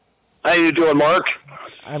How you doing, Mark?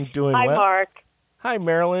 I'm doing Hi, well. Mark. Hi,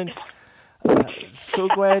 Marlyn. So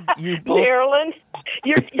glad you both. Marlyn,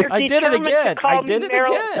 you're I did it determined again. to call I did me it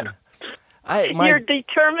Marlyn. again. You're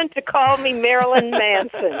determined to call me Marilyn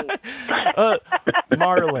Manson.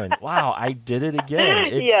 Marlyn. Wow, I did it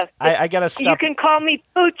again. Yes. I gotta stop. You can call me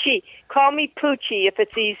Poochie. Call me Poochie if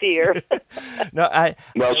it's easier. No,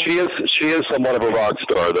 Well, she is somewhat of a rock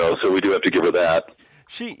star, though, so we do have to give her that.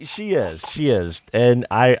 She is, and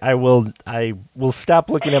I will stop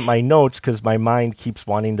looking at my notes because my mind keeps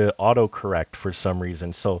wanting to autocorrect for some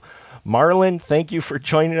reason. So, Marlyn, thank you for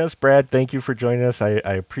joining us. Brad, thank you for joining us. I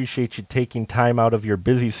appreciate you taking time out of your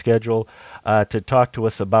busy schedule to talk to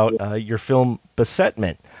us about your film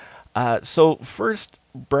Besetment. So first,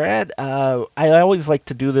 Brad, I always like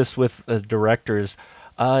to do this with directors.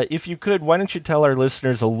 If you could, why don't you tell our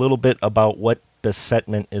listeners a little bit about what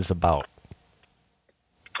Besetment is about?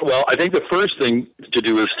 Well, I think the first thing to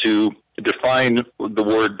do is to define the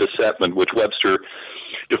word besetment, which Webster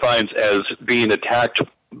defines as being attacked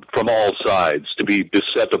from all sides, to be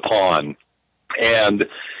beset upon. And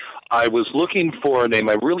I was looking for a name.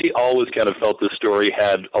 I really always kind of felt this story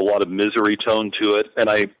had a lot of misery tone to it, and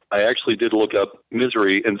I actually did look up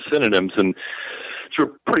misery and synonyms, and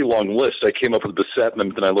through a pretty long list, I came up with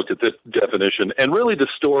besetment, and I looked at this definition. And really the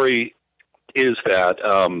story is that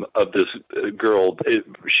of this girl.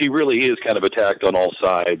 She really is kind of attacked on all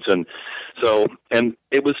sides, and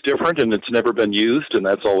it was different, and it's never been used, and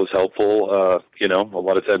that's always helpful. A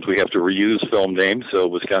lot of times we have to reuse film names, so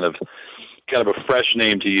it was kind of a fresh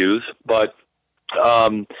name to use. But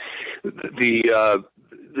the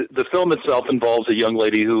film itself involves a young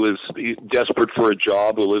lady who is desperate for a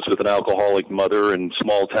job, who lives with an alcoholic mother in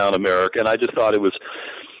small town America, and I just thought it was,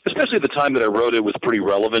 especially at the time that I wrote it, was pretty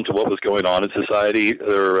relevant to what was going on in society.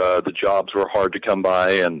 The jobs were hard to come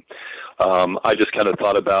by, and I just kind of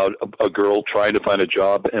thought about a girl trying to find a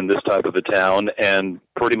job in this type of a town and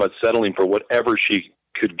pretty much settling for whatever she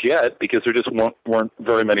could get because there just weren't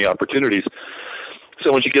very many opportunities.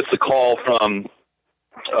 So when she gets the call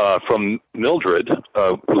from Mildred,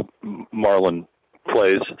 who Marlyn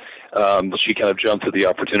plays, she kind of jumps at the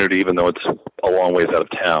opportunity even though it's a long ways out of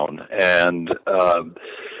town. And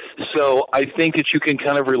so I think that you can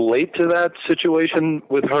kind of relate to that situation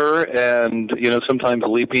with her and, sometimes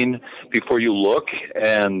leaping before you look,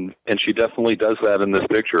 and she definitely does that in this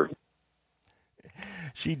picture.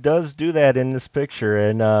 She does do that in this picture,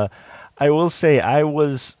 and I will say I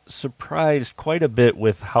was surprised quite a bit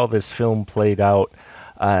with how this film played out,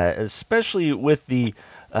 especially with the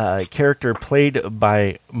character played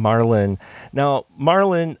by Marlyn. Now,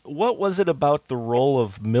 Marlyn, what was it about the role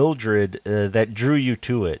of Mildred that drew you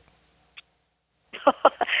to it?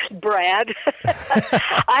 Brad.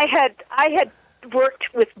 I had worked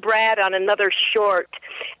with Brad on another short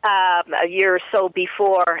a year or so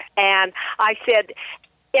before, and I said,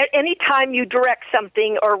 anytime you direct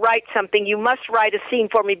something or write something, you must write a scene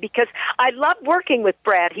for me because I love working with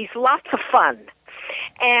Brad. He's lots of fun.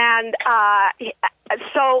 And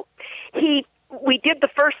so we did the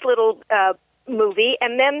first little movie,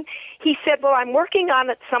 and then he said, well, I'm working on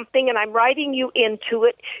something, and I'm writing you into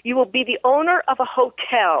it. You will be the owner of a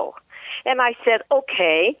hotel. And I said,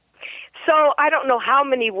 okay. So I don't know how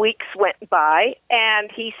many weeks went by,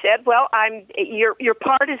 and he said, well, your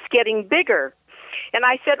part is getting bigger. And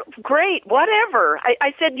I said, great, whatever.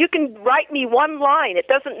 I said, you can write me one line. It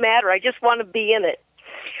doesn't matter. I just want to be in it.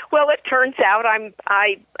 Well, it turns out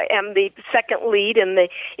I am the second lead in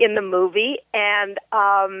the movie, and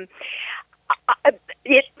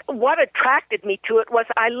what attracted me to it was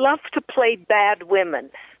I love to play bad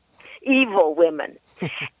women, evil women.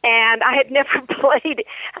 And I'd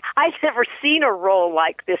never seen a role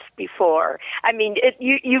like this before. I mean,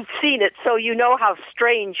 you've seen it, so you know how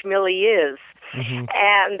strange Millie is. Mm-hmm.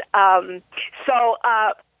 And so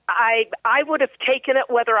I would have taken it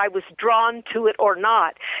whether I was drawn to it or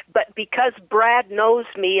not. But because Brad knows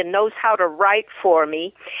me and knows how to write for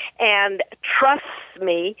me and trusts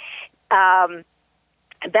me,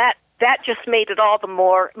 that just made it all the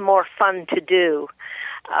more fun to do.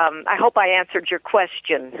 I hope I answered your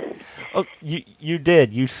question. Oh, you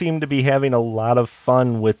did. You seem to be having a lot of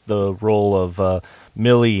fun with the role of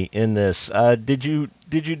Millie in this. Did you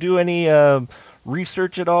do any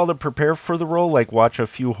research at all to prepare for the role, like watch a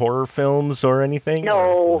few horror films or anything?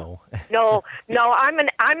 No.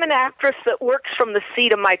 I'm an actress that works from the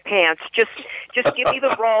seat of my pants. Just give me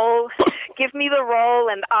the role,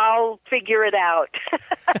 and I'll figure it out.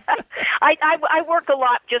 I work a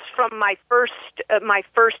lot just from my first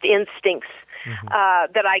instincts. Mm-hmm.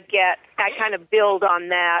 That I get. I kind of build on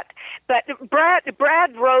that. But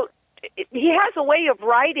Brad wrote he has a way of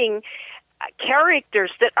writing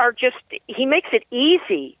characters that are just, he makes it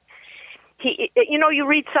easy. You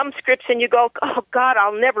read some scripts and you go, oh, God,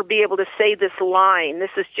 I'll never be able to say this line. This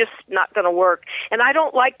is just not going to work. And I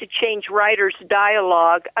don't like to change writers'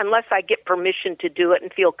 dialogue unless I get permission to do it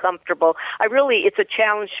and feel comfortable. It's a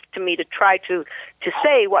challenge to me to try to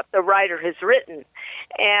say what the writer has written.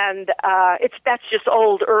 And that's just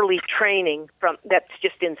old, early training that's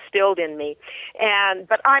just instilled in me.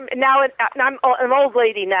 But I'm an old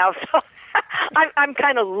lady now, so I'm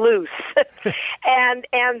kind of loose. and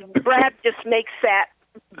Brad just makes that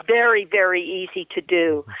very, very easy to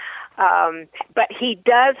do. But he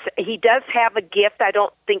does have a gift. I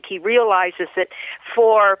don't think he realizes it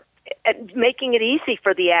for making it easy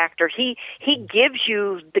for the actor. He gives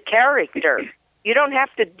you the character. You don't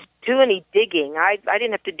have to do any digging. I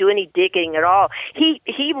didn't have to do any digging at all.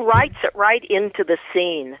 He writes it right into the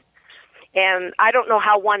scene. And I don't know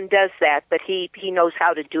how one does that, but he knows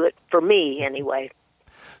how to do it for me anyway.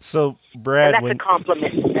 So, Brad, and that's a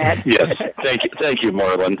compliment, Brad. Yes, thank you,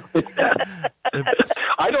 Marlyn.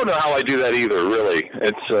 I don't know how I do that either. Really,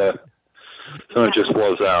 it just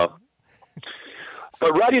flows out.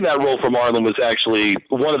 But writing that role for Marlyn was actually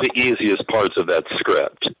one of the easiest parts of that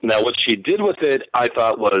script. Now, what she did with it, I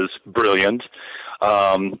thought was brilliant.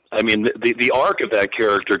 The arc of that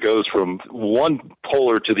character goes from one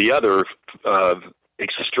polar to the other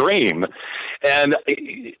extreme, and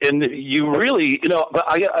you really,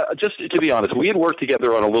 just to be honest, we had worked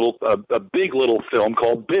together on a big little film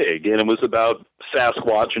called Big, and it was about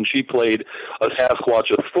Sasquatch, and she played a Sasquatch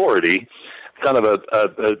authority, kind of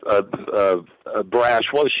a brash.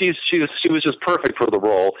 Well, she was just perfect for the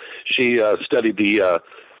role. She studied the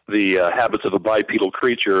habits of a bipedal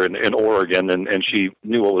creature in Oregon, and she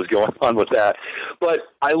knew what was going on with that. But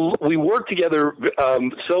we worked together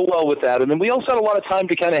so well with that, and then we also had a lot of time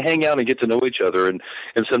to kind of hang out and get to know each other, and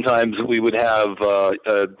sometimes we would have a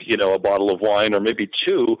bottle of wine or maybe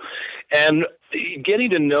two, and getting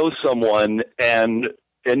to know someone and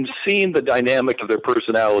seeing the dynamic of their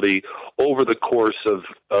personality over the course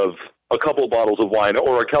of a couple of bottles of wine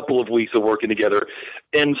or a couple of weeks of working together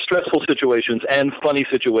in stressful situations and funny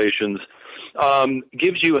situations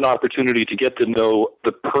gives you an opportunity to get to know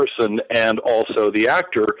the person and also the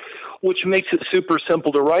actor, which makes it super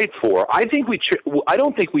simple to write for. I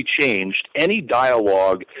don't think we changed any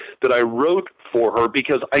dialogue that I wrote for her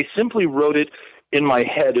because I simply wrote it in my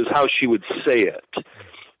head as how she would say it.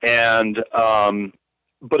 And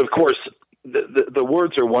but of course, the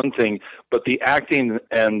words are one thing, but the acting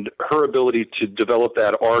and her ability to develop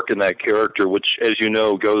that arc and that character, which, as you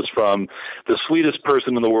know, goes from the sweetest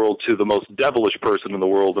person in the world to the most devilish person in the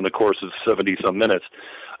world in the course of 70-some minutes,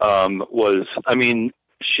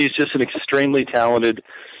 she's just an extremely talented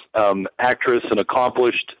actress and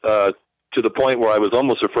accomplished to the point where I was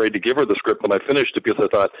almost afraid to give her the script when I finished it because I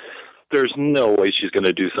thought, there's no way she's going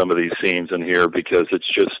to do some of these scenes in here because it's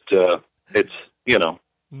just,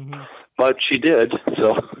 Mm-hmm. But she did,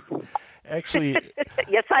 so. Actually.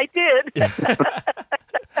 Yes, I did.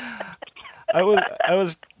 I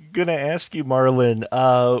was going to ask you, Marlyn,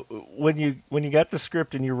 when you got the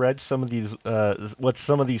script and you read some of these, what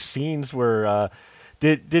some of these scenes were,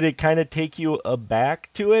 did it kind of take you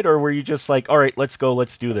aback to it, or were you just like, all right, let's go,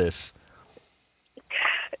 let's do this?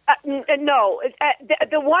 No,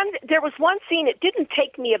 there was one scene. It didn't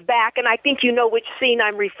take me aback, and I think you know which scene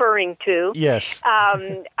I'm referring to. Yes.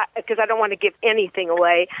 Because I don't want to give anything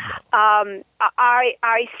away.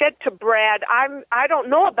 I said to Brad, I don't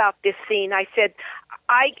know about this scene. I said,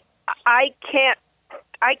 I can't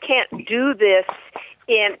do this.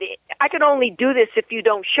 I can only do this if you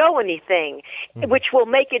don't show anything, which will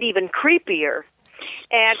make it even creepier.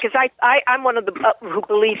 And because I'm one of the who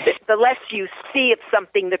believes that the less you see of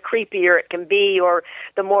something, the creepier it can be, or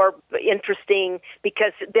the more interesting,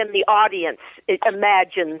 because then the audience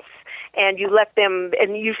imagines, and you let them,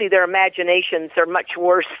 and usually their imaginations are much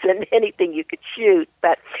worse than anything you could shoot.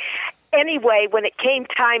 But anyway, when it came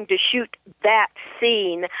time to shoot that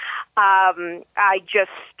scene, I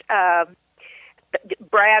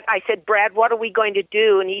said, Brad, what are we going to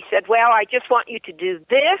do? And he said, well, I just want you to do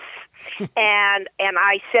this. and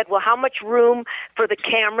I said, well, how much room for the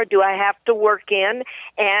camera do I have to work in?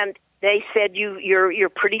 And they said, you're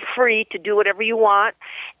pretty free to do whatever you want.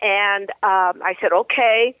 And I said,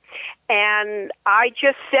 okay. And I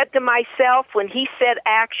just said to myself, when he said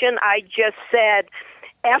action, I just said,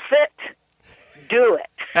 F it. Do it.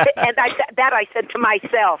 And I said to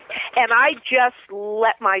myself, and I just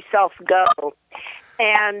let myself go.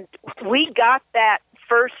 And we got that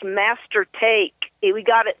first master take. We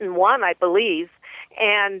got it in one, I believe.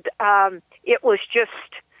 And it was just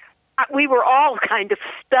we were all kind of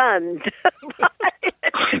stunned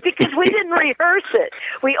because we didn't rehearse it.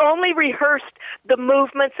 We only rehearsed the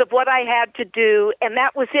movements of what I had to do, and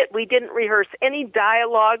that was it. We didn't rehearse any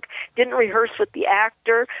dialogue, didn't rehearse with the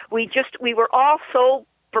actor. We were all so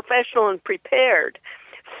professional and prepared.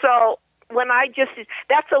 So when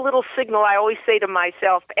that's a little signal I always say to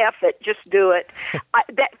myself, F it, just do it.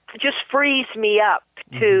 That just frees me up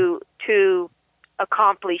to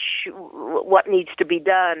accomplish what needs to be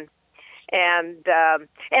done. And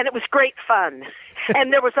it was great fun.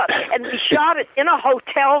 And and we shot it in a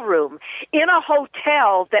hotel room, in a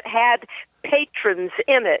hotel that had patrons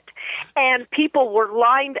in it, and people were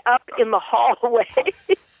lined up in the hallway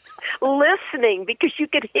listening because you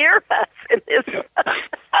could hear us in this.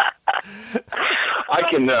 I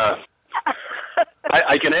can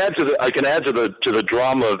add to the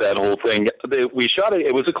drama of that whole thing. We shot it.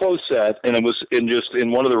 It was a closed set, and it was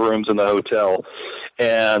in one of the rooms in the hotel.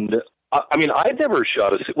 And I mean, I'd never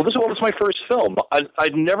shot a scene. Well, this was my first film.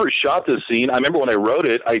 I'd never shot this scene. I remember when I wrote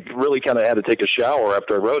it, I really kind of had to take a shower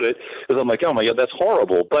after I wrote it because I'm like, oh my God, that's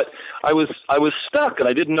horrible. But I was stuck, and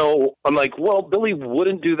I didn't know. I'm like, well, Billy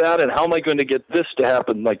wouldn't do that, and how am I going to get this to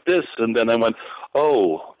happen like this? And then I went,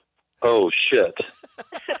 oh shit.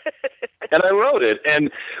 And I wrote it, and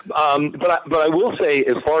but I will say,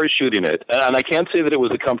 as far as shooting it, and I can't say that it was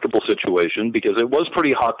a comfortable situation because it was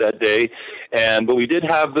pretty hot that day, but we did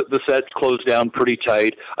have the set closed down pretty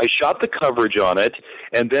tight. I shot the coverage on it,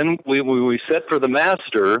 and then we set for the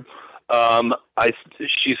master.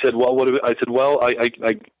 She said, "Well, what do we?" I said, "Well,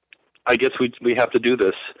 I guess we have to do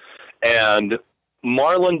this," and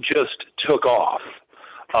Marlyn just took off,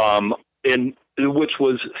 which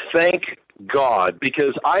was thank God,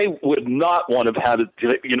 because I would not want to have had it,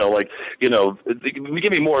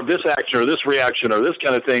 give me more of this action or this reaction or this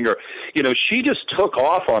kind of thing, or, she just took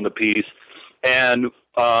off on the piece, and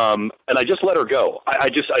I just let her go. I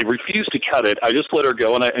refused to cut it. I just let her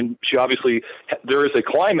go, and she obviously, there is a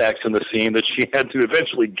climax in the scene that she had to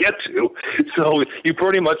eventually get to, so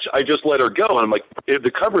I just let her go, and I'm like,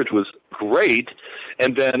 the coverage was great.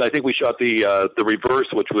 And then I think we shot the reverse,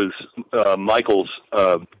 which was Michael's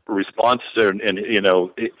response, and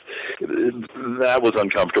that was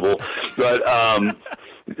uncomfortable. But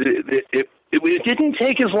it didn't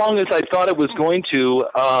take as long as I thought it was going to,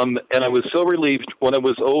 and I was so relieved when it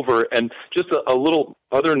was over. And just a little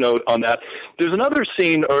other note on that: there's another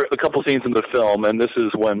scene, or a couple scenes in the film, and this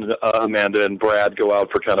is when Amanda and Brad go out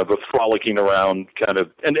for kind of a frolicking around kind of,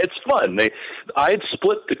 and it's fun. I had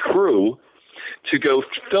split the crew to go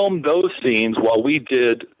film those scenes while we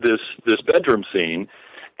did this bedroom scene,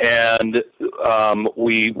 and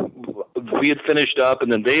we had finished up,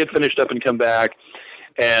 and then they had finished up and come back,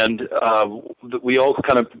 and we all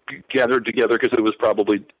kind of gathered together because it was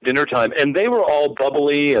probably dinner time, and they were all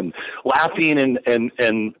bubbly and laughing, and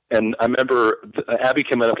I remember Abby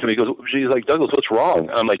came up to me, she's like, Douglas, what's wrong?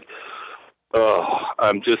 I'm like, oh,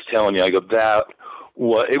 I'm just telling you. I go,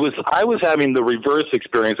 I was having the reverse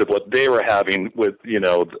experience of what they were having with,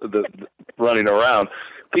 the running around,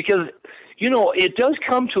 because, it does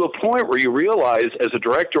come to a point where you realize as a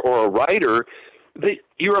director or a writer that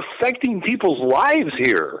you're affecting people's lives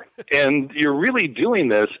here, and you're really doing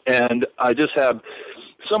this. And I just have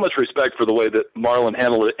so much respect for the way that Marlyn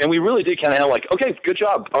handled it. And we really did kind of have okay, good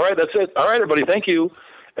job. All right, that's it. All right, everybody, thank you.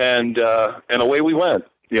 And away we went,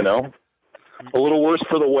 A little worse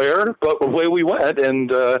for the wear, but away we went.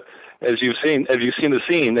 And as you've seen the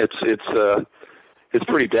scene, it's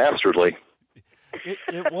pretty dastardly.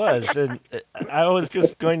 It was, and I was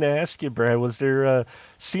just going to ask you, Brad, was there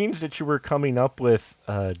scenes that you were coming up with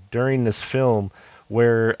during this film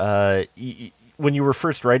where when you were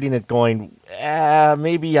first writing it going,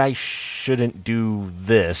 maybe I shouldn't do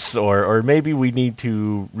this, or maybe we need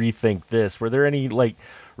to rethink this? Were there any,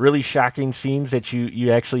 really shocking scenes that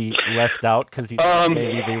you actually left out because you thought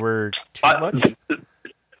maybe they were too much?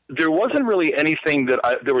 There wasn't really anything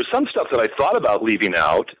there was some stuff that I thought about leaving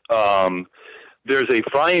out. There's a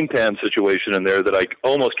frying pan situation in there that I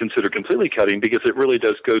almost consider completely cutting because it really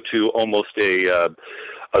does go to almost a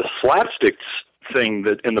slapstick thing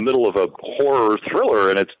that in the middle of a horror thriller,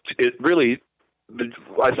 and it really,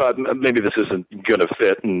 I thought maybe this isn't going to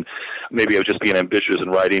fit, and maybe I was just being ambitious in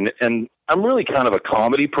writing. And I'm really kind of a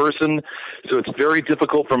comedy person, so it's very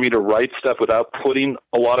difficult for me to write stuff without putting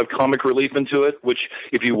a lot of comic relief into it, which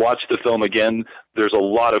if you watch the film again, there's a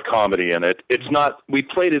lot of comedy in it. It's not, we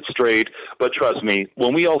played it straight, but trust me,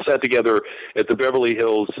 when we all sat together at the Beverly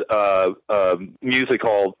Hills Music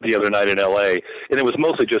Hall the other night in L.A., and it was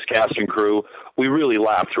mostly just cast and crew, we really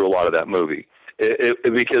laughed through a lot of that movie.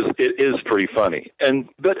 because it is pretty funny.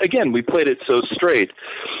 But again, we played it so straight.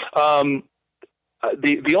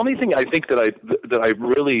 The only thing I think that I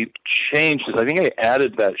really changed is I think I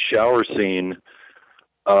added that shower scene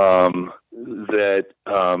that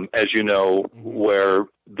as you know, where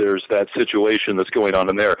there's that situation that's going on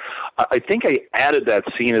in there. I think I added that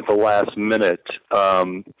scene at the last minute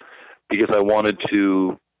because I wanted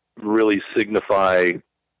to really signify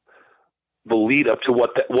the lead up to what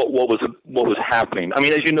was happening. I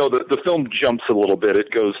mean, as you know, the film jumps a little bit. It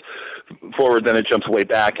goes forward, then it jumps way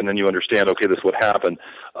back, and then you understand, okay, this is what happened.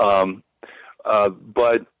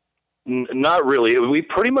 But not really. We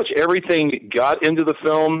pretty much everything got into the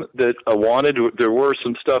film that I wanted. There were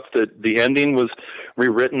some stuff that the ending was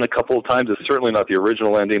rewritten a couple of times. It's certainly not the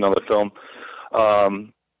original ending on the film.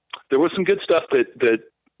 There was some good stuff that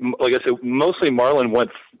like I said, mostly Marlyn went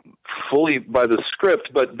fully by the script,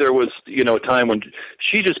 but there was, a time when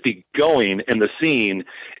she'd just be going in the scene,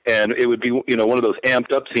 and it would be, one of those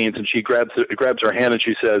amped up scenes, and she grabs her hand and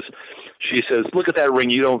she says, "Look at that ring.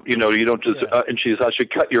 You don't just," and she says, "I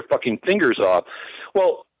should cut your fucking fingers off."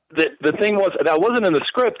 Well, the thing was, that wasn't in the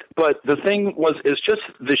script, but the thing is just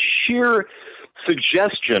the sheer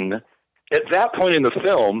suggestion at that point in the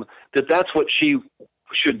film that that's what she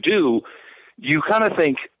should do. You kind of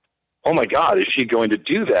think, oh my God, is she going to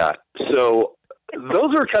do that? So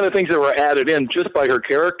those are kind of things that were added in just by her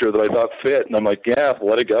character that I thought fit. And I'm like, yeah,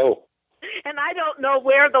 let it go. And I don't know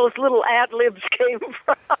where those little ad-libs came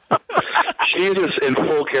from. She's just in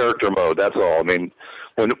full character mode. That's all. I mean,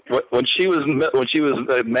 when she was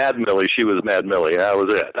Mad Millie, she was Mad Millie. That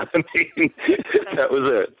was it. I mean, that was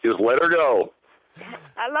it. Just let her go.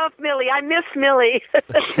 I love Millie. I miss Millie.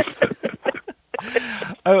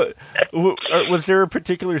 Was there a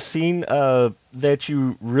particular scene that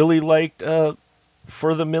you really liked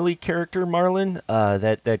for the Millie character, Marlyn,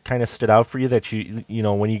 that kind of stood out for you, that you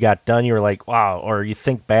when you got done you were like, wow, or you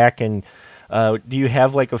think back and do you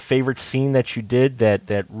have like a favorite scene that you did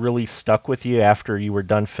that really stuck with you after you were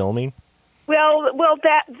done filming? Well,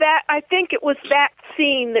 that I think it was that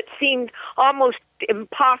scene that seemed almost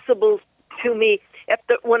impossible to me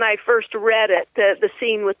when I first read it, the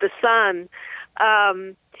scene with the sun.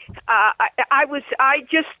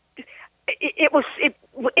 It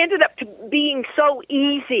ended up being so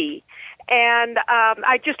easy, and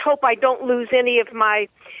I just hope I don't lose any of my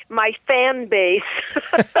fan base.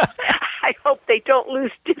 I hope they don't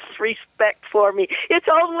lose disrespect for me. It's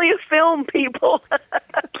only a film, people.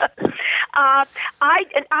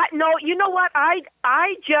 No, you know what?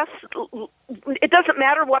 I just, it doesn't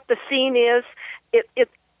matter what the scene is.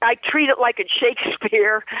 I treat it like it's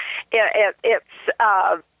Shakespeare.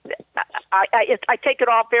 I take it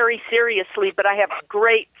all very seriously, but I have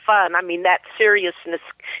great fun. I mean, that seriousness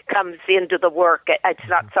comes into the work. It's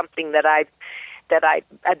not something that I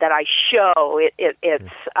show.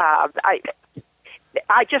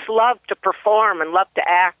 I just love to perform and love to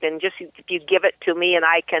act, and just if you give it to me and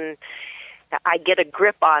I get a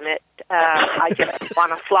grip on it, I just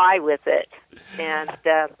want to fly with it.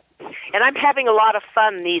 And I'm having a lot of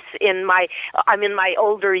fun. I'm in my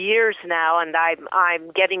older years now, and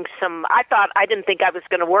I'm getting some. I didn't think I was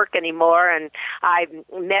going to work anymore, and I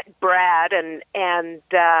met Brad, and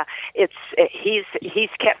he's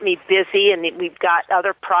kept me busy, and we've got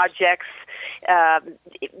other projects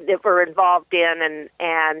that we're involved in,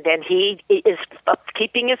 and he is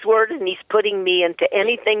keeping his word, and he's putting me into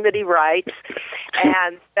anything that he writes,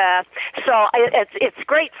 and so it's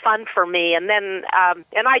great fun for me. And then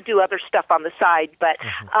and I do other stuff on the side, but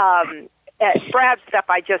Brad's stuff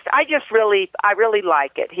I really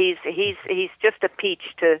like it. He's just a peach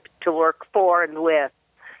to work for and with.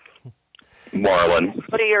 Marlyn.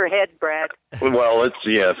 Put in your head, Brad. Well,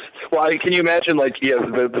 yes. Well, can you imagine,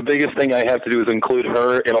 the biggest thing I have to do is include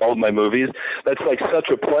her in all of my movies. That's like such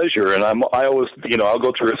a pleasure, and I always, I'll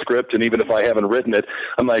go through a script, and even if I haven't written it,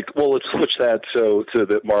 I'm like, well, let's switch that so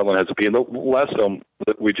that Marlyn has to be in the last film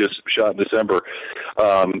that we just shot in December.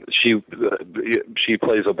 She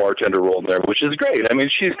plays a bartender role in there, which is great. I mean,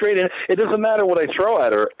 she's great, and it doesn't matter what I throw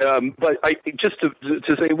at her. But just to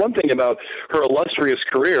say one thing about her illustrious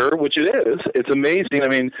career, which it is, it's amazing. I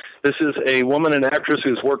mean, this is a woman, an actress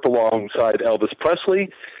who's worked alongside Elvis Presley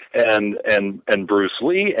and Bruce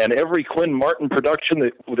Lee and every Quinn Martin production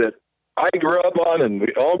that I grew up on and we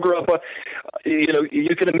all grew up on.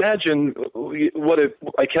 You can imagine what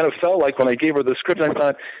I kind of felt like when I gave her the script. I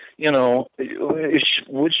thought,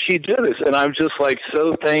 would she do this? And I'm just like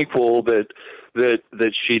so thankful that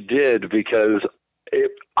she did, because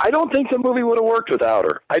I don't think the movie would have worked without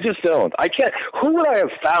her. I just don't. I can't. Who would I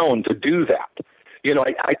have found to do that?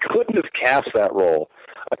 I couldn't have cast that role.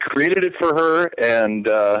 I created it for her, and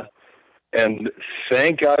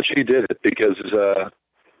thank God she did it, because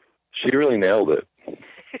she really nailed it.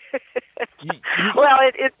 Well,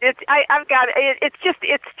 I've got it. It's just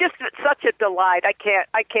such a delight. I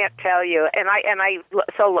can't tell you, and I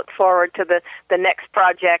so look forward to the next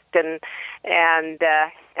project, and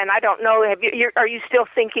I don't know. Are you still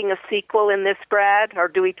thinking a sequel in this, Brad, or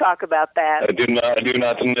do we talk about that? I do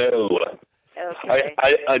not know. Okay.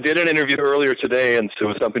 I did an interview earlier today, and it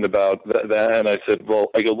was something about that, and I said,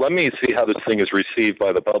 well, let me see how this thing is received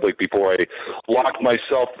by the public before I lock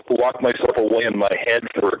myself away in my head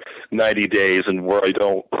for 90 days, and where I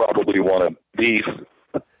don't probably want to be,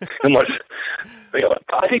 unless,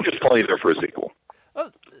 I think there's plenty there for a sequel.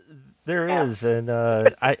 There is, and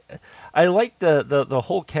I like the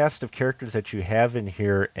whole cast of characters that you have in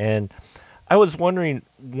here, and I was wondering,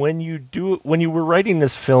 when you were writing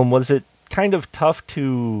this film, was it kind of tough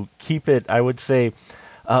to keep it, I would say,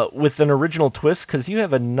 with an original twist? Because you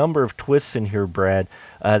have a number of twists in here, Brad,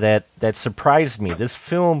 that surprised me. This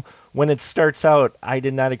film, when it starts out, I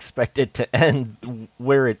did not expect it to end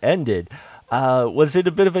where it ended. Was it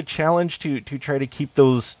a bit of a challenge to try to keep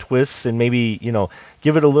those twists and maybe,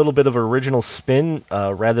 give it a little bit of original spin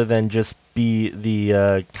rather than just be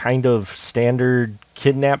the kind of standard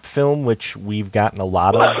kidnap film, which we've gotten a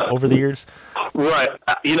lot of over the years? Right,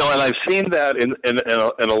 and I've seen that in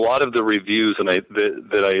a lot of the reviews, and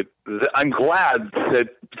I'm glad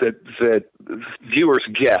that viewers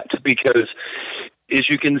get, because as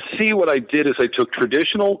you can see, what I did is I took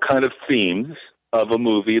traditional kind of themes of a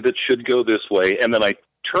movie that should go this way, and then I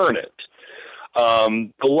turn it. The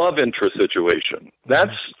love interest situation, that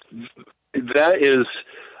is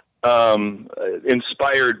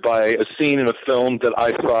inspired by a scene in a film that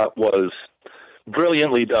I thought was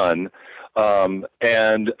brilliantly done.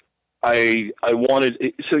 And I wanted,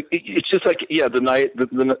 so it's just like, the knight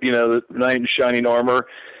in shining armor.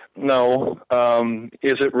 No.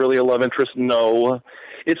 Is it really a love interest? No.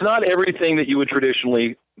 It's not everything that you would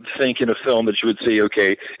traditionally think in a film that you would see,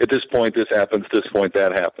 okay, at this point this happens, this point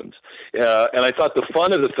that happens. And I thought the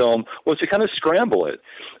fun of the film was to kind of scramble it.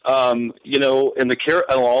 And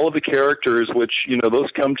all of the characters, which, those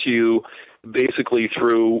come to you basically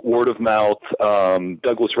through word of mouth.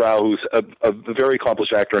 Douglas Rauch, who's a very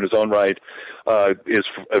accomplished actor in his own right, is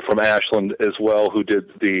from Ashland as well, who did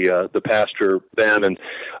the Pastor Ben, and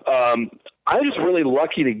I was really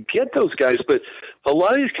lucky to get those guys. But a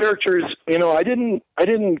lot of these characters, I didn't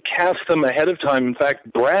cast them ahead of time. In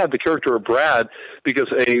fact, Brad, the character of Brad, because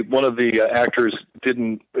one of the actors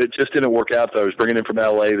it just didn't work out that I was bringing in from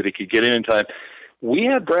L.A. that he could get in time. We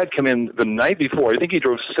had Brad come in the night before. I think he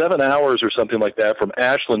drove 7 hours or something like that from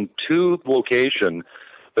Ashland to the location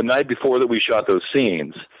the night before that we shot those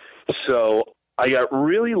scenes. So I got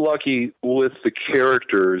really lucky with the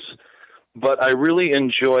characters, but I really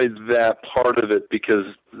enjoyed that part of it because,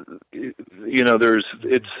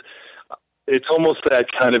 it's almost that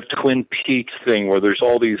kind of Twin Peaks thing where there's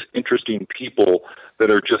all these interesting people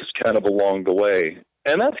that are just kind of along the way.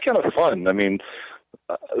 And that's kind of fun. I mean,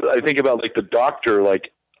 I think about like the doctor, I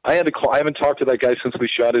haven't talked to that guy since we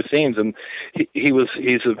shot his scenes, and he's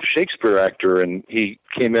a Shakespeare actor, and he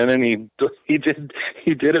came in and he did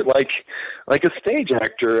it like a stage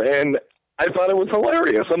actor, and I thought it was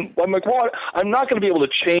hilarious. I'm like, well, I'm not going to be able to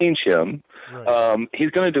change him. Right. He's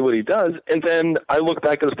going to do what he does. And then I look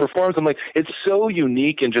back at his performance. I'm like, it's so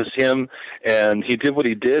unique in just him. And he did what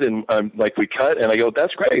he did. And we cut. And I go,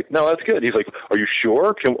 that's great. No, that's good. He's like, are you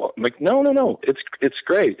sure? I'm like, no. It's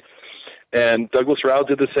great. And Douglas Rauch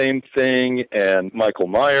did the same thing. And Michael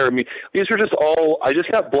Meyer. I mean, these are just I just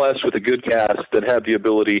got blessed with a good cast that had the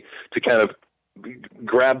ability to kind of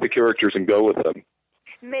grab the characters and go with them.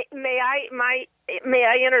 May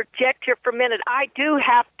I interject here for a minute? I do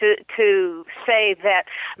have to say that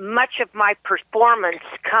much of my performance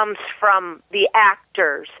comes from the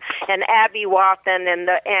actors, and Abby Wathan and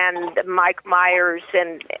Mike Myers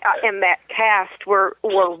and that cast were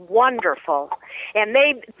wonderful, and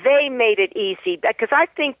they made it easy, because I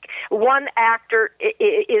think one actor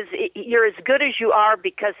is you're as good as you are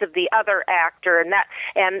because of the other actor, and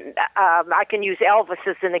I can use Elvis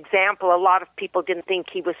as an example. A lot of people didn't think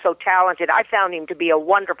he was so talented. I found him to be a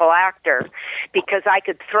wonderful actor because I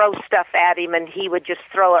could throw stuff at him and he would just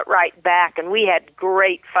throw it right back, and we had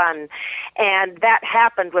great fun. And that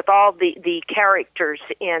happened with all the characters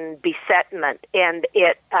in Besetment, and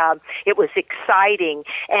it was exciting.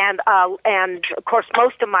 And of course,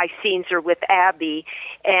 most of my scenes are with Abby,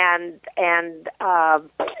 and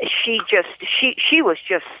she was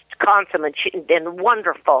just consummate and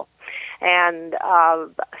wonderful. And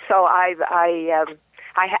so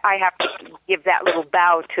I have to give that little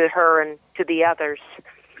bow to her and to the others.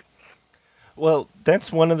 Well,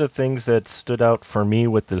 that's one of the things that stood out for me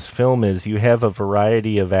with this film is you have a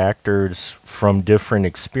variety of actors from different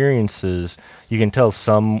experiences. You can tell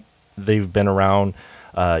some they've been around,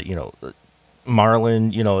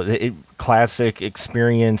 Marlyn, classic,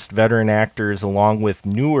 experienced veteran actors along with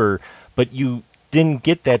newer, but you didn't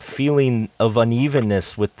get that feeling of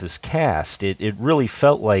unevenness with this cast. It really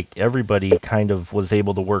felt like everybody kind of was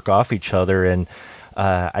able to work off each other, and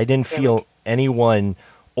I didn't feel anyone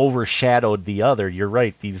overshadowed the other. You're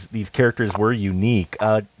right; these characters were unique.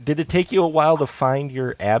 Did it take you a while to find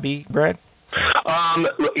your Abby, Brad?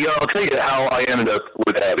 I'll tell you how I ended up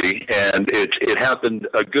with Abby, and it happened.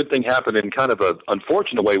 A good thing happened in kind of an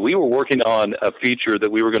unfortunate way. We were working on a feature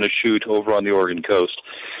that we were going to shoot over on the Oregon coast,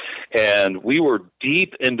 and we were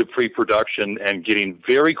deep into pre-production and getting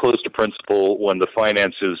very close to principal when the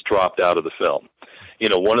finances dropped out of the film.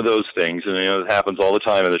 One of those things, and it happens all the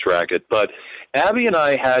time in this racket. But Abby and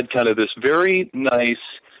I had kind of this very nice,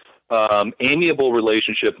 amiable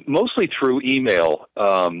relationship, mostly through email.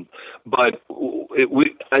 But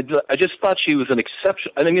I just thought she was an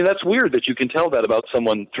exception. I mean, that's weird that you can tell that about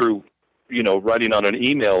someone through, writing on an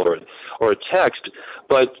email or a text.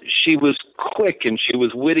 But she was quick and she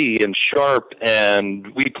was witty and sharp, and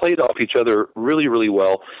we played off each other really, really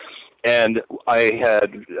well. And I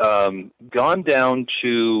had gone down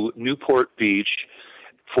to Newport Beach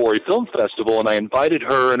for a film festival, and I invited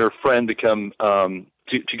her and her friend to come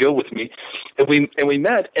to go with me, and we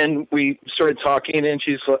met and we started talking. And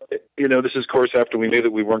she's like, this is of course after we knew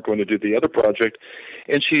that we weren't going to do the other project,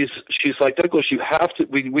 and she's like, Douglas,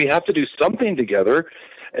 we have to do something together.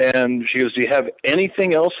 And she goes, do you have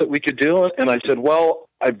anything else that we could do? And I said, well,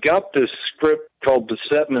 I've got this script called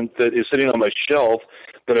Besetment that is sitting on my shelf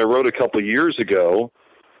that I wrote a couple of years ago.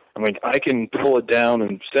 I mean, I can pull it down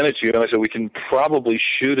and send it to you. And I said, we can probably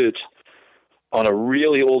shoot it on a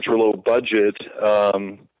really ultra low budget,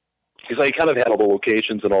 because I kind of had all the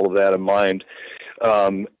locations and all of that in mind.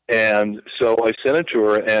 And so I sent it to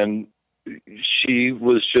her, and she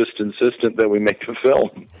was just insistent that we make the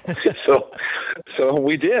film. So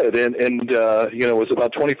we did, and it was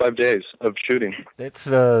about 25 days of shooting. That's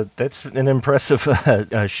an impressive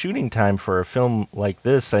shooting time for a film like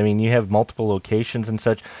this. I mean, you have multiple locations and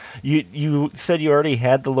such. You said you already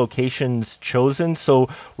had the locations chosen, so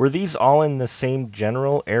were these all in the same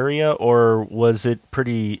general area, or was it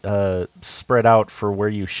pretty spread out for where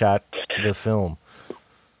you shot the film?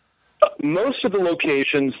 Most of the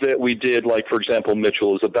locations that we did, like, for example,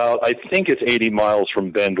 Mitchell, is about, I think it's 80 miles from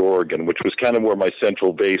Bend, Oregon, which was kind of where my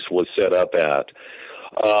central base was set up at.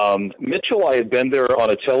 Mitchell, I had been there on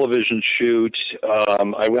a television shoot.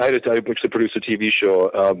 I actually produced a TV show,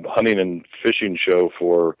 hunting and fishing show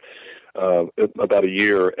for about a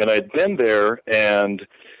year, and I'd been there, and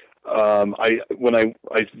when I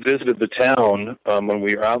visited the town, when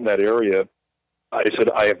we were out in that area, I said,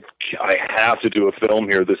 I have to do a film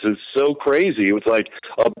here. This is so crazy. It's like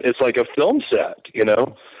a film set,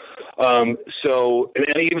 So,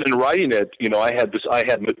 and even in writing it, I had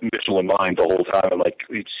Mitchell in mind the whole time. I'm like,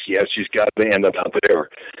 yes, she's got to end up out there.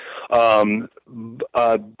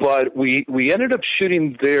 But we ended up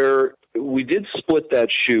shooting there. We did split that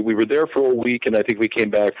shoot. We were there for a week, and I think we came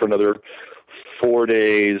back for another 4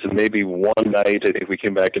 days and maybe one night. I think we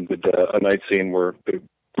came back and did a night scene where the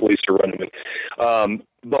police are running it.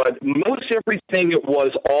 But most everything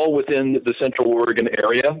was all within the Central Oregon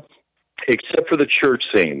area, except for the church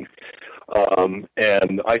scene.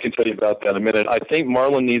 And I can tell you about that in a minute. I think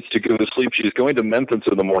Marlyn needs to go to sleep. She's going to Memphis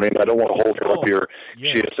in the morning. I don't want to hold her up here.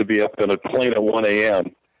 Yes. She has to be up on a plane at 1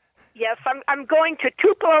 a.m. Yes, I'm going to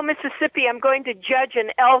Tupelo, Mississippi. I'm going to judge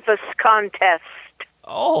an Elvis contest.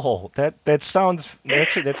 Oh, that sounds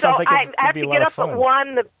actually that sounds like it would be a lot of fun. I have to get up at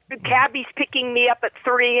 1. The cabbie's picking me up at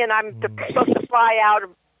 3, and I'm supposed to fly out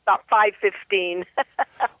about 5:15.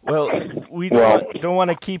 Well, we don't want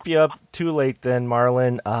to keep you up too late, then,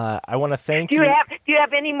 Marlyn. I want to thank you. Do you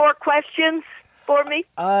have any more questions for me?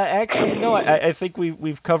 Actually, no. I think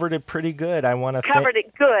we've covered it pretty good. I want to covered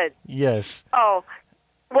it good. Yes. Oh.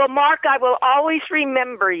 Well, Mark, I will always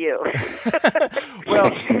remember you.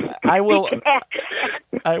 Well, I will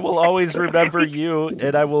always remember you,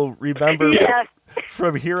 and I will remember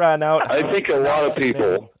from here on out. I think a lot of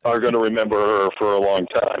people are going to remember her for a long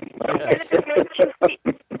time. Yes. If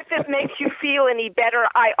it makes you feel any better,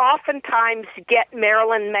 I oftentimes get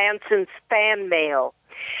Marilyn Manson's fan mail.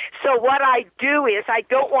 So what I do is I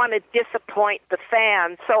don't want to disappoint the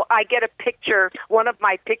fans. So I get a picture, one of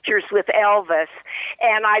my pictures with Elvis,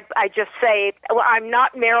 and I just say, well, I'm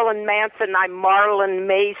not Marilyn Manson, I'm Marlyn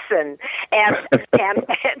Mason,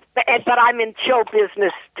 but I'm in show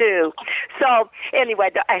business too. So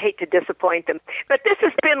anyway, I hate to disappoint them, but this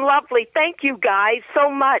has been lovely. Thank you guys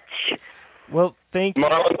so much. Well, thank you.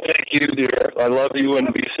 Marlyn, thank you, dear. I love you,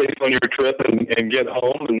 and be safe on your trip and get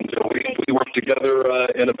home. And we work together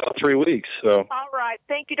in about 3 weeks. So. All right.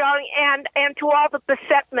 Thank you, darling. And to all the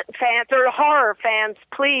Besetment fans or horror fans,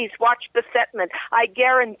 please watch Besetment. I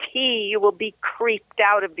guarantee you will be creeped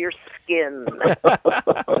out of your skin.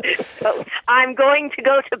 So I'm going to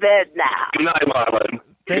go to bed now. Good night, Marlyn.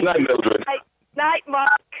 Good night, Mildred. Good night, Mark.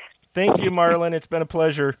 Thank you, Marlyn. It's been a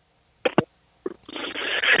pleasure.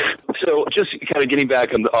 So just kind of getting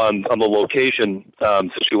back on the location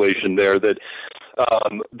situation there, that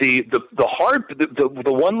the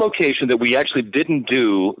one location that we actually didn't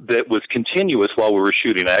do that was continuous while we were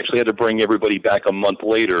shooting, I actually had to bring everybody back a month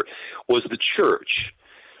later, was the church.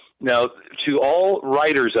 Now, to all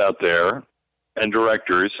writers out there and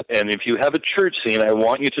directors, and if you have a church scene, I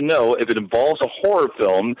want you to know, if it involves a horror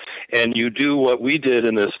film and you do what we did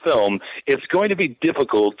in this film, it's going to be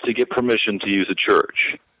difficult to get permission to use a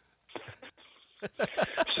church.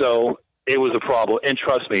 So it was a problem. And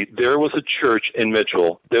trust me, there was a church in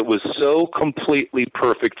Mitchell that was so completely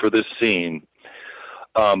perfect for this scene,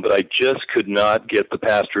 but I just could not get the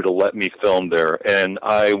pastor to let me film there. And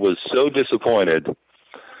I was so disappointed.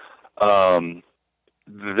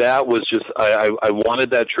 That was just, I wanted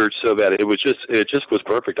that church so bad. It just was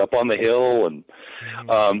perfect up on the hill. And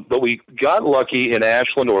but we got lucky in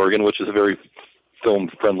Ashland, Oregon, which is a very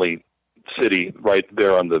film-friendly city right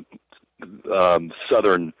there on the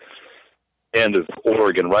southern end of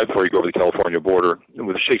Oregon, right before you go over the California border,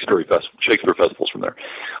 with Shakespeare festivals from there.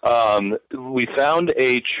 We found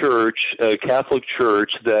a church, a Catholic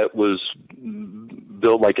church that was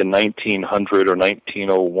built like in 1900 or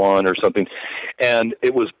 1901 or something, and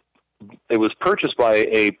it was purchased by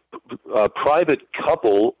a private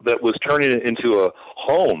couple that was turning it into a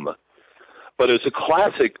home. But it's a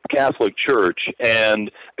classic Catholic church,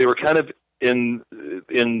 and they were kind of in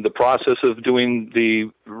the process of doing the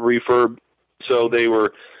refurb, so they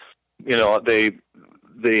were, they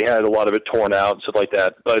had a lot of it torn out and stuff like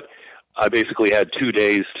that. But I basically had 2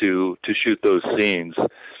 days to shoot those scenes.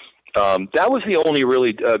 That was the only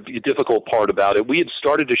really difficult part about it. We had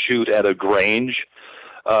started to shoot at a Grange,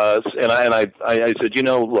 and I said,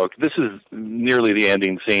 look, this is nearly the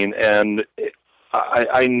ending scene, and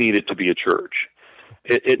I need it to be a church.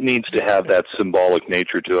 It needs to have that symbolic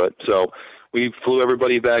nature to it. So we flew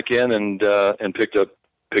everybody back in and picked up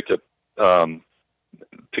those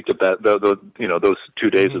 2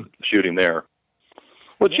 days of shooting there.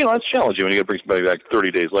 Which that's challenging when you got to bring somebody back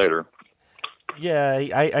 30 days later. Yeah,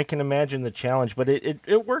 I can imagine the challenge, but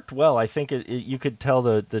it worked well. I think you could tell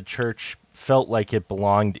the church felt like it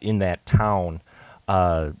belonged in that town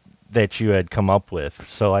that you had come up with.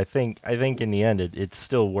 So I think in the end it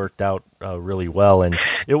still worked out really well, and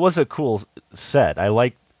it was a cool set. I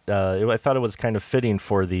liked. I thought it was kind of fitting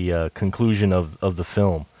for the conclusion of the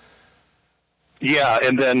film. Yeah,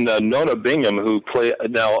 and then Nona Bingham, who played.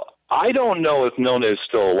 Now I don't know if Nona is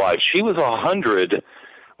still alive. She was 100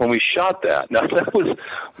 when we shot that. Now that was,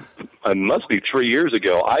 it must be 3 years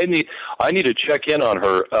ago. I need to check in on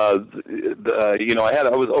her. I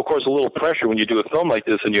was of course a little pressure when you do a film like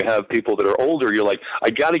this and you have people that are older. You're like, I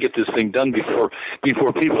got to get this thing done before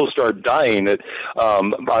people start dying. And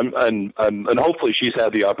hopefully she's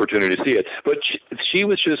had the opportunity to see it. But she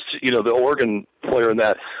was just, the organ player in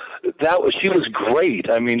that. She was great.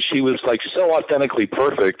 I mean, she was like so authentically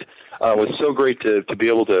perfect. It was so great to be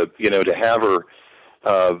able to to have her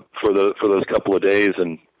for those couple of days,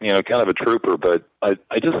 and kind of a trooper. But I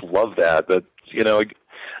just love that. But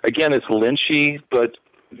again, it's Lynchy, but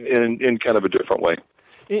in kind of a different way.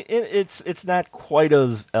 It's not quite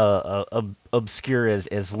as obscure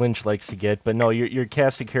as Lynch likes to get, but no, your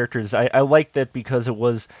cast of characters, I like that because it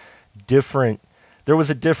was different. There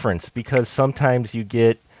was a difference because sometimes you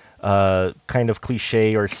get kind of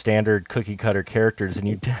cliche or standard cookie cutter characters, and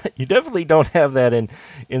you definitely don't have that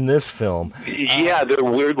in this film. Yeah, they're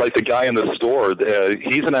weird. Like the guy in the store,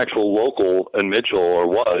 he's an actual local in Mitchell, or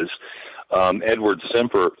was, Edward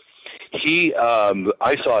Semper.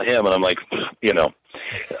 I saw him, and I'm like,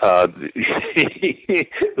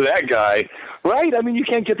 that guy, right? I mean, you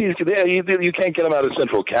can't get these. You can't get them out of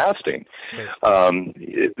central casting.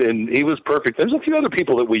 And he was perfect. There's a few other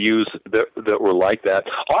people that we use that were like that.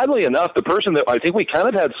 Oddly enough, the person that I think we kind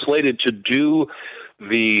of had slated to do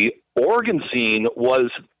the Oregon scene was,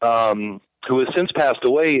 who has since passed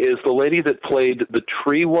away, is the lady that played the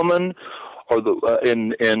tree woman, or the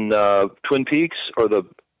in Twin Peaks, or the.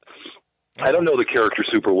 I don't know the character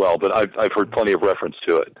super well, but I've heard plenty of reference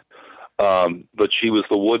to it. But she was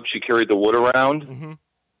the wood. She carried the wood around. Mm-hmm.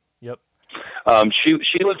 Yep.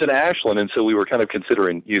 She lives in Ashland, and so we were kind of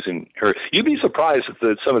considering using her. You'd be surprised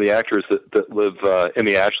that some of the actors that live in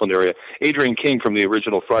the Ashland area. Adrienne King from the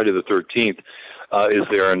original Friday the 13th is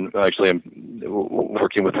there, and actually I'm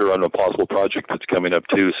working with her on a possible project that's coming up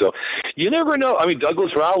too. So you never know. I mean,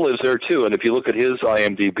 Douglas Rao lives there too, and if you look at his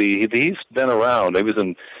IMDb, he's been around. He was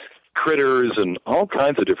in Critters and all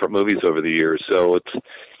kinds of different movies over the years. So it's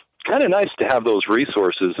kind of nice to have those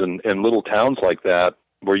resources in little towns like that,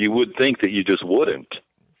 where you would think that you just wouldn't.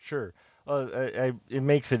 Sure. It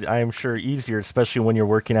makes it, I am sure, easier, especially when you're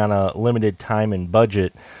working on a limited time and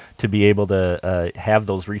budget, to be able to have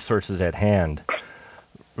those resources at hand.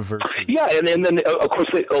 Yeah, and then of course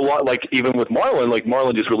a lot, like even with Marlyn, like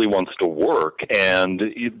Marlyn just really wants to work, and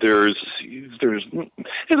there's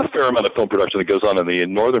a fair amount of film production that goes on in the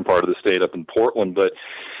northern part of the state, up in Portland, but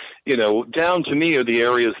down to me are the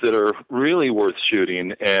areas that are really worth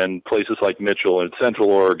shooting, and places like Mitchell and Central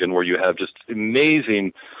Oregon, where you have just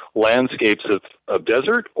amazing landscapes of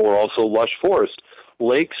desert, or also lush forest,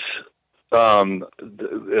 lakes.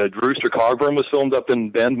 Rooster Cogburn was filmed up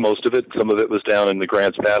in Bend, most of it. Some of it was down in the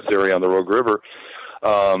Grants Pass area on the Rogue River.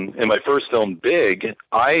 In my first film, Big,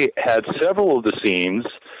 I had several of the scenes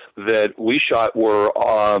that we shot were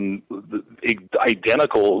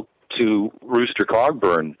identical to Rooster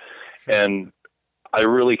Cogburn, and I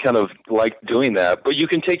really kind of liked doing that. But you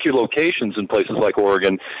can take your locations in places like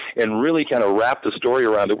Oregon and really kind of wrap the story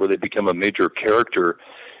around it, where they become a major character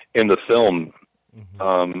in the film.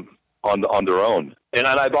 Mm-hmm. On their own. And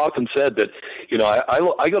I've often said that,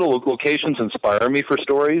 I go to locations inspire me for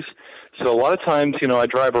stories. So a lot of times, I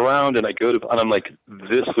drive around and and I'm like,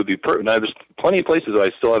 this would be perfect. Now, there's plenty of places I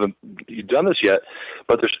still haven't done this yet,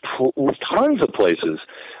 but there's tons of places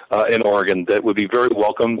in Oregon that would be very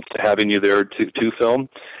welcome to having you there to film.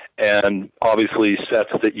 And obviously sets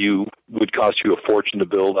that would cost you a fortune to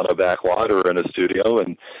build on a back lot or in a studio,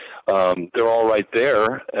 and they're all right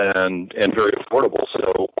there and very affordable.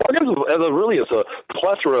 So Oregon really is a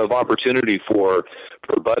plethora of opportunity for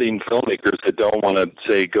budding filmmakers that don't want to,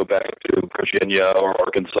 say, go back to Virginia or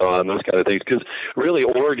Arkansas and those kind of things, because really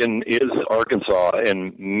Oregon is Arkansas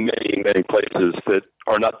in many, many places that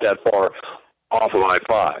are not that far off of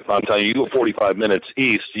I-5. I'm telling you, you go 45 minutes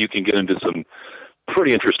east, you can get into some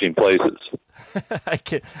pretty interesting places.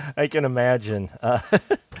 I can imagine.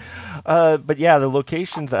 But yeah, the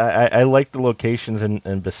locations, I like the locations in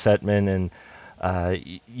Besetman, and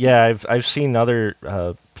I've seen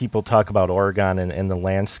other people talk about Oregon and the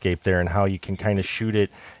landscape there, and how you can kind of shoot it,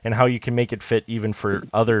 and how you can make it fit even for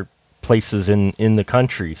other places in the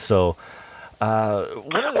country. So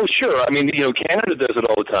sure. I mean, Canada does it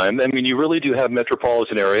all the time. I mean, you really do have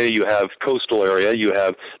metropolitan area, you have coastal area, you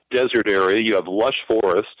have desert area, you have lush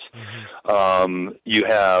forests, you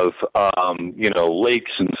have,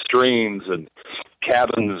 lakes and streams and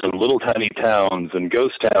cabins and little tiny towns and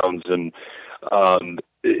ghost towns. And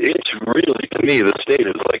it's really, to me, the state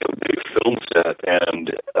is like a big film set.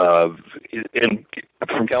 And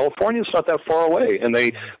from California, it's not that far away. And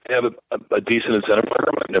they have a decent incentive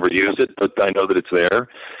program. I've never used it, but I know that it's there.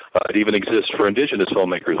 It even exists for indigenous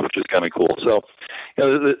filmmakers, which is kind of cool. So,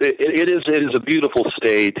 it is a beautiful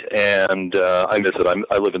state, and I miss it.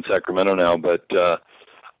 I live in Sacramento now, but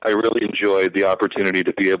I really enjoyed the opportunity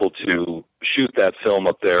to be able to shoot that film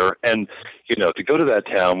up there, and to go to that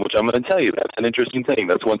town, which I'm going to tell you, that's an interesting thing.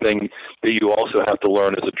 That's one thing that you also have to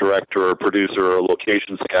learn as a director or producer or a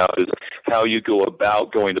location scout, is how you go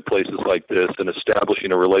about going to places like this and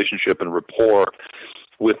establishing a relationship and rapport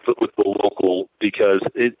with the local, because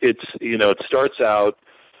it starts out,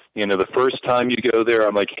 the first time you go there,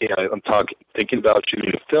 I'm like, hey, I'm thinking about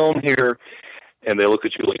shooting a film here, and they look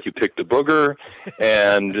at you like you picked a booger,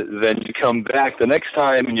 and then you come back the next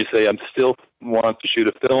time and you say, I'm still want to shoot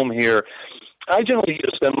a film here. I generally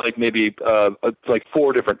spend maybe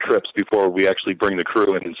 4 different trips before we actually bring the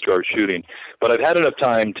crew in and start shooting. But I've had enough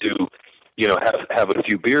time to, have a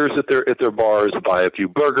few beers at their bars, buy a few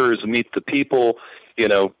burgers, meet the people,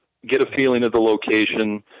 get a feeling of the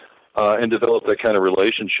location, and develop that kind of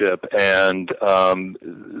relationship. And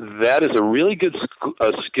that is a really good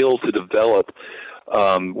skill to develop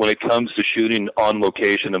when it comes to shooting on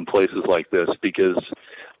location in places like this, because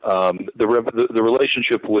the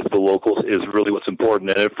relationship with the locals is really what's important.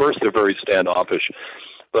 And at first they're very standoffish.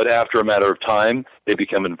 But after a matter of time, they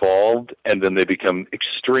become involved, and then they become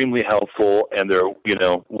extremely helpful. And they're,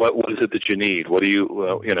 what is it that you need? What do you,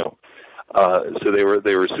 so they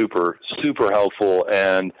were super helpful,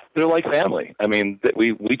 and they're like family. I mean,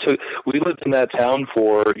 we lived in that town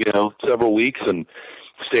for several weeks and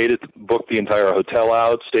booked the entire hotel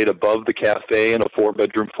out, stayed above the cafe in a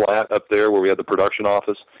 4-bedroom flat up there where we had the production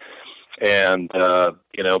office, and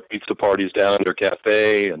pizza parties down at their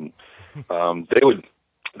cafe, and they would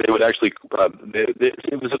actually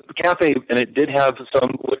it was a cafe, and it did have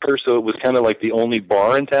some liquor, so it was kind of like the only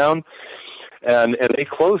bar in town. And they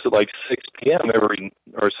closed at like 6 p.m.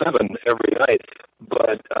 or 7 every night.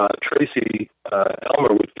 But Tracy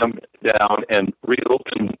Elmer would come down and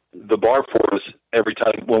reopen the bar for us every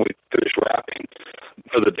time when we finished wrapping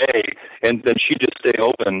for the day, and then she'd just stay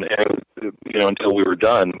open and until we were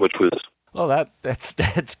done, which was. Well,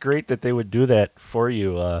 that's great that they would do that for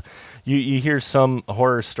you. You hear some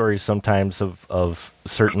horror stories sometimes of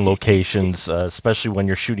certain locations, especially when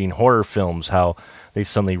you're shooting horror films, how they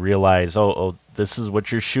suddenly realize, oh, this is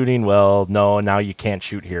what you're shooting. Well, no, now you can't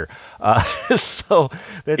shoot here. So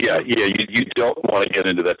that's you don't want to get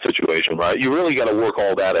into that situation, right? You really got to work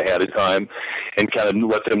all that ahead of time and kind of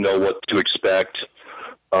let them know what to expect.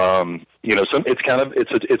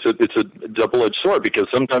 It's a double-edged sword, because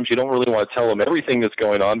sometimes you don't really want to tell them everything that's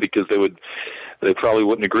going on, because they probably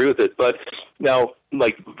wouldn't agree with it. But now,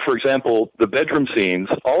 like, for example, the bedroom scenes,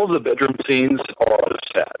 all of the bedroom scenes are on a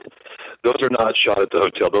set. Those are not shot at the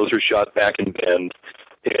hotel. Those are shot back in Bend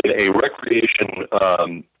in a recreation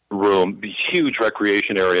room, the huge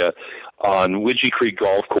recreation area on Widgie Creek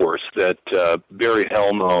Golf Course that Barry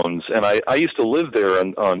Helm owns. And I used to live there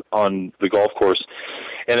on the golf course.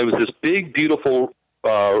 And it was this big, beautiful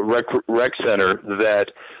rec center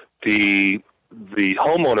that the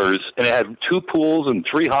homeowners, and it had 2 pools and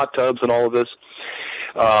 3 hot tubs and all of this.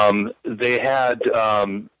 They had,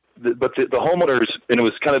 but the homeowners, and it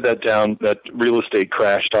was kind of that real estate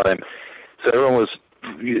crash time. So everyone was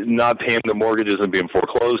not paying their mortgages and being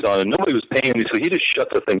foreclosed on, and nobody was paying. So he just shut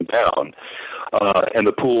the thing down, and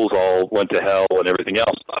the pools all went to hell and everything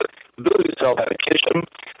else. The building itself had a kitchen.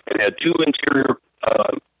 It had 2 interior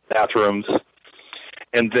bathrooms,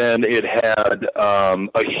 and then it had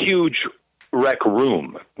a huge rec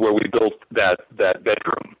room where we built that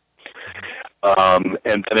bedroom, and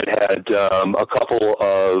then it had a couple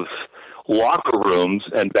of locker rooms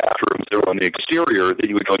and bathrooms that were on the exterior that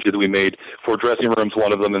you would go to, that we made for dressing rooms,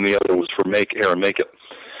 one of them, and the other was for hair and makeup.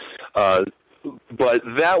 But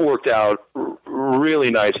that worked out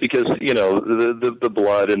really nice, because the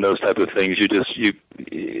blood and those type of things,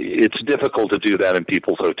 it's difficult to do that in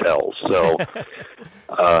people's hotels. So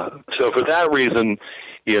so for that reason,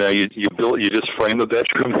 you just frame the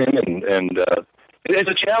bedroom in, and it's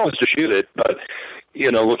a challenge to shoot it, but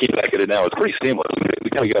looking back at it now, it's pretty seamless.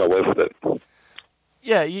 We kind of got away with it.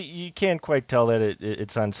 Yeah, you can't quite tell that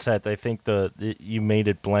it's on set. I think you made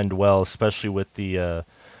it blend well, especially with the.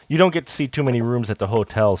 You don't get to see too many rooms at the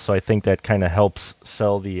hotel, so I think that kind of helps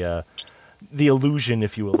sell the illusion,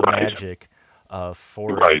 if you will, the magic for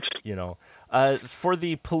right. For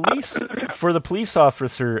the police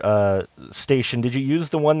officer station. Did you use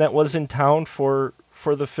the one that was in town for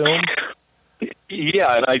the film?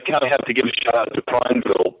 Yeah, and I kind of have to give a shout out to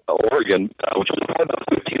Prineville, Oregon, which is probably about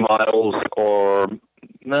 15 miles or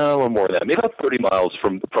more than that, maybe about 30 miles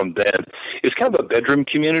from Bend. It's kind of a bedroom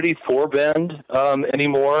community for Bend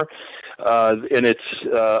anymore, and it's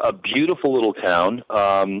a beautiful little town.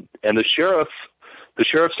 And the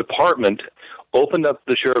sheriff's department opened up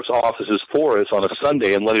the sheriff's offices for us on a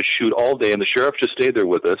Sunday and let us shoot all day, and the sheriff just stayed there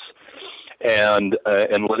with us and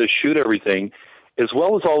let us shoot everything, as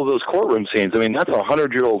well as all of those courtroom scenes. I mean, that's a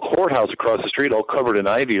 100-year-old courthouse across the street, all covered in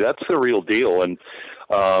ivy. That's the real deal, and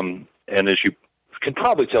as you can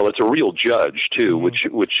probably tell, it's a real judge too,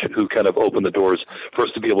 who kind of opened the doors for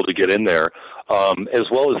us to be able to get in there, as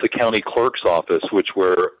well as the county clerk's office,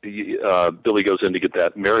 where Billy goes in to get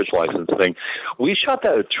that marriage license thing. We shot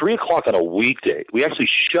that at 3:00 on a weekday. We actually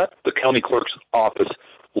shut the county clerk's office,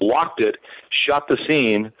 locked it, shot the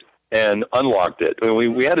scene, and unlocked it. I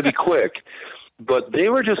mean, we had to be quick, but they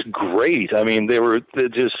were just great. I mean, they're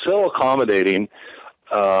just so accommodating.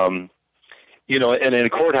 And in a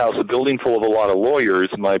courthouse, a building full of a lot of lawyers,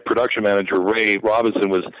 my production manager, Ray Robinson,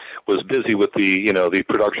 was busy with the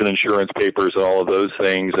production insurance papers and all of those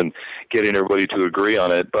things and getting everybody to agree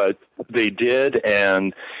on it. But they did,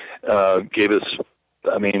 and gave us.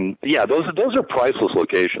 I mean, yeah, those are priceless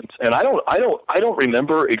locations. And I don't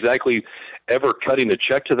remember exactly ever cutting a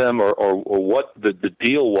check to them or what the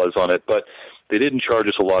deal was on it, but they didn't charge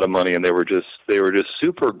us a lot of money, and they were just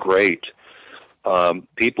super great.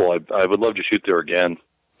 people. I would love to shoot there again.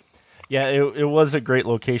 Yeah, it was a great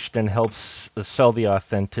location and helps sell the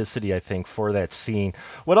authenticity, I think, for that scene.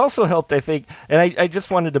 What also helped, I think, and I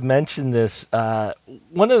just wanted to mention this,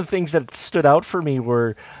 one of the things that stood out for me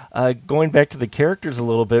were, going back to the characters a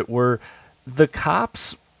little bit, were the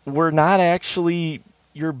cops were not actually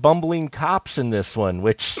your bumbling cops in this one,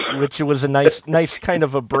 which was a nice kind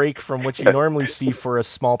of a break from what you normally see for a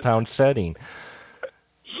small town setting.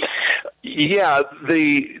 Yeah,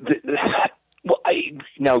 well,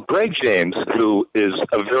 now Greg James, who is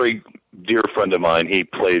a very dear friend of mine, he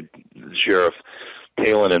played Sheriff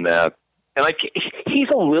Palin in that, and he's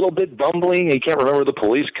a little bit bumbling. He can't remember the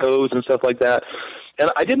police codes and stuff like that.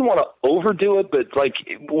 And I didn't want to overdo it, but like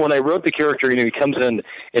when I wrote the character, he comes in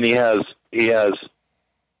and he has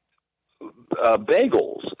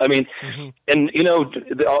bagels. I mean, and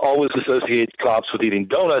they always associate cops with eating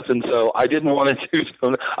donuts, and so I didn't want to do.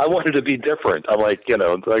 I wanted to be different. I'm like,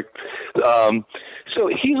 so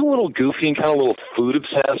he's a little goofy and kind of a little food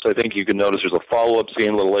obsessed. I think you can notice there's a follow-up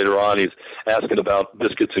scene a little later on. He's asking about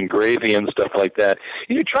biscuits and gravy and stuff like that.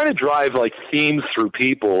 You're trying to drive like themes through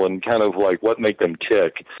people and kind of like what make them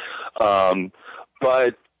tick.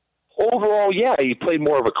 But overall, yeah, he played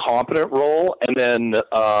more of a competent role, and then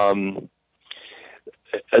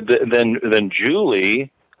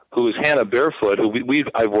Julie, who is Hannah Barefoot, who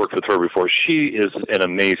I've worked with her before. She is an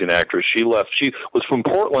amazing actress. She was from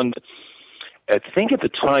Portland. I think at the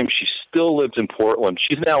time she still lived in Portland.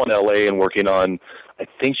 She's now in L.A. and working on, I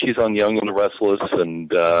think she's on Young and the Restless, and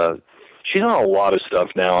she's on a lot of stuff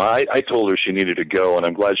now. I told her she needed to go, and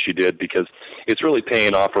I'm glad she did because it's really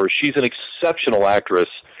paying off for her. She's an exceptional actress,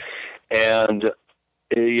 and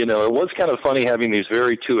it was kind of funny having these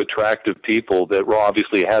two attractive people that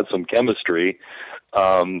obviously had some chemistry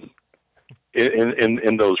in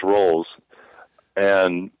those roles,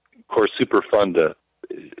 and of course, super fun to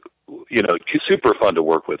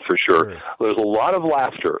work with for sure. There's a lot of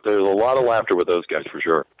laughter. There's a lot of laughter with those guys for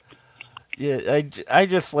sure. Yeah, I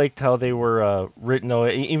just liked how they were written.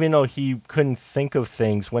 Even though he couldn't think of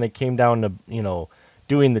things when it came down to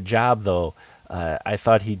doing the job, though, I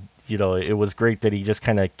thought it was great that he just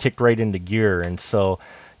kind of kicked right into gear. And so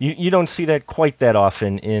you don't see that quite that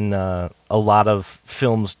often in a lot of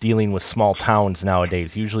films dealing with small towns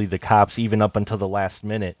nowadays. Usually the cops, even up until the last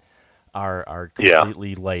minute, are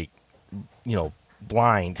completely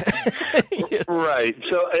blind. Right.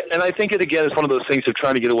 So, and I think it again is one of those things of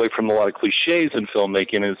trying to get away from a lot of cliches in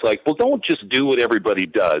filmmaking. And it's like, well, don't just do what everybody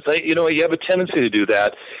does. You have a tendency to do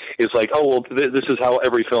that. It's like, oh, well, this is how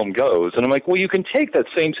every film goes. And I'm like, well, you can take that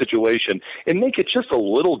same situation and make it just a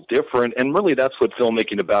little different. And really, that's what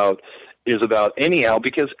filmmaking is about anyhow,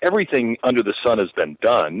 because everything under the sun has been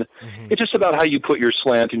done. Mm-hmm. It's just about how you put your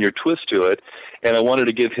slant and your twist to it. And I wanted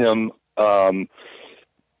to give him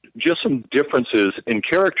just some differences in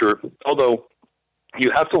character, although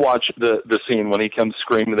you have to watch the scene when he comes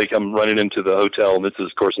screaming, they come running into the hotel, and this is,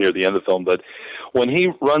 of course, near the end of the film, but when he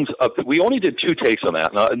runs up, we only did 2 takes on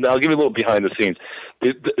that, and I'll give you a little behind the scenes.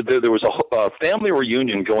 There was a family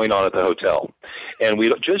reunion going on at the hotel, and we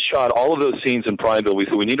just shot all of those scenes in Prineville. We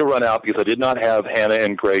said, we need to run out because I did not have Hannah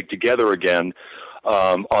and Greg together again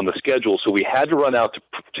on the schedule, so we had to run out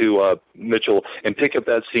to Mitchell and pick up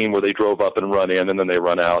that scene where they drove up and run in, and then they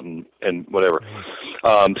run out and whatever.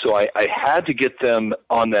 So I had to get them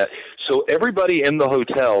on that. So everybody in the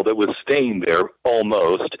hotel that was staying there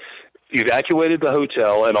almost evacuated the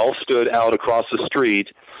hotel and all stood out across the street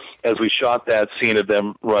as we shot that scene of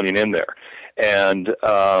them running in there. And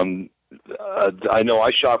I know I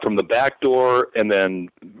shot from the back door, and then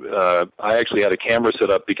I actually had a camera set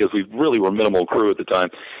up because we really were minimal crew at the time,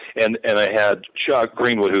 and I had Chuck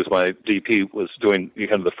Greenwood, who's my DP, was doing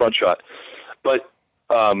kind of the front shot. But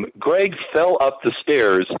Greg fell up the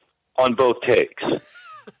stairs on both takes.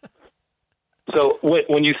 So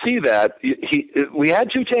when you see that, we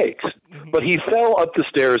had 2 takes, but he fell up the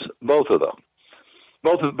stairs, both of them,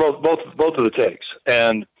 both of the takes,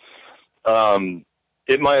 and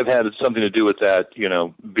it might have had something to do with that,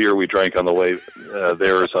 beer we drank on the way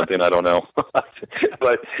there or something. I don't know,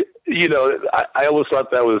 but I always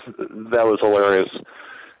thought that was hilarious.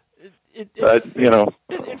 We let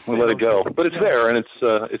it go, but it's there, and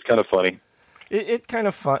it's kind of funny. It's kind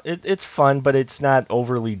of fun. It's fun, but it's not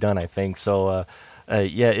overly done, I think. So,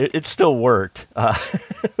 it still worked,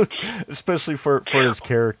 especially for his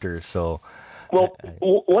character. So, well,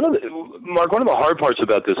 one of the hard parts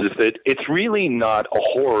about this is that it's really not a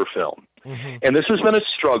horror film, and this has been a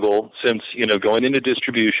struggle since going into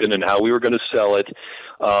distribution and how we were going to sell it.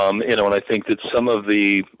 And I think that some of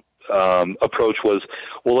the approach was,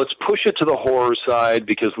 well, let's push it to the horror side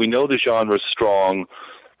because we know the genre is strong.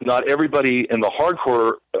 Not everybody in the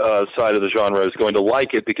hardcore side of the genre is going to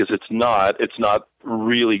like it because it's not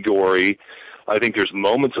really gory. I think there's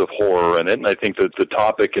moments of horror in it, and I think that the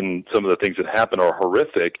topic and some of the things that happen are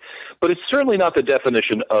horrific, but it's certainly not the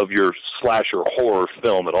definition of your slasher horror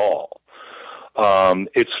film at all.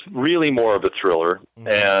 It's really more of a thriller,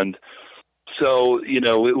 and so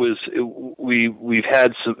we've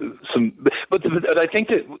had some, but I think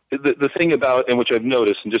that the thing about, and which I've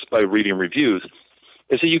noticed, and just by reading reviews,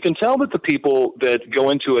 is that you can tell that the people that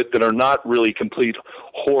go into it that are not really complete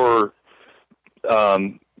horror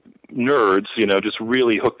nerds, just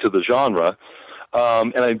really hooked to the genre.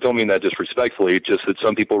 And I don't mean that disrespectfully, just that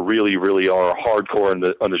some people really, really are hardcore on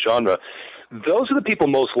the genre. Those are the people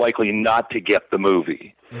most likely not to get the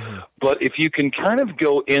movie. Mm-hmm. But if you can kind of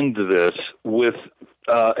go into this with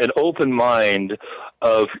an open mind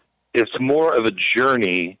of it's more of a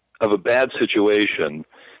journey of a bad situation,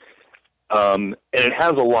 and it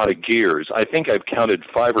has a lot of gears. I think I've counted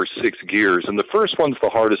 5 or 6 gears, and the first one's the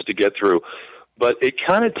hardest to get through. But it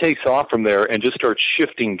kind of takes off from there and just starts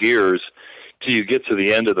shifting gears till you get to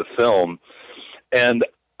the end of the film. And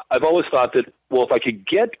I've always thought that, well, if I could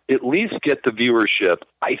at least get the viewership,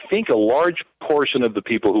 I think a large portion of the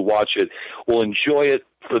people who watch it will enjoy it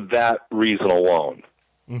for that reason alone.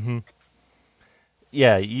 Mm-hmm.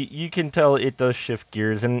 Yeah, you can tell it does shift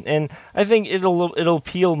gears, and I think it'll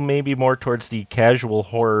appeal maybe more towards the casual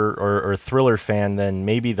horror or thriller fan than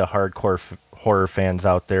maybe the hardcore horror fans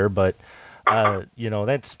out there, but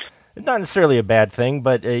that's not necessarily a bad thing,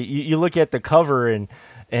 but you look at the cover and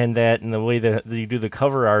the way that you do the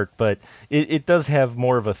cover art, but it does have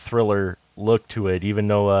more of a thriller look to it, even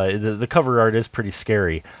though the cover art is pretty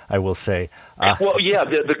scary, I will say. Well, yeah,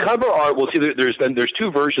 the cover art, well, see, there's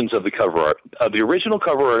 2 versions of the cover art. The original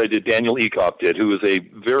cover art I did, Daniel Eacock did, who is a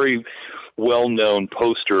very well-known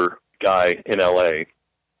poster guy in L.A.,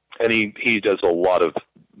 and he does a lot of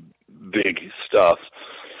big stuff.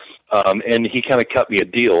 And he kind of cut me a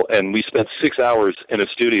deal, and we spent 6 hours in a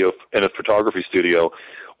photography studio,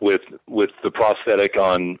 with the prosthetic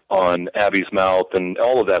on Abby's mouth and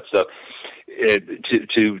all of that stuff,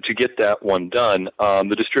 to get that one done.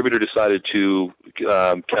 The distributor decided to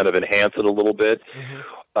kind of enhance it a little bit,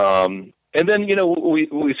 and then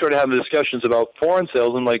we started having discussions about foreign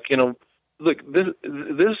sales, and look, this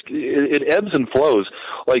it ebbs and flows.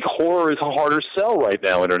 Like, horror is a harder sell right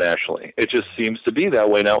now internationally. It just seems to be that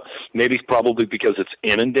way now. Maybe probably because it's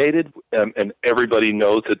inundated, and everybody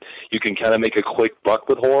knows that you can kind of make a quick buck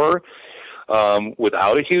with horror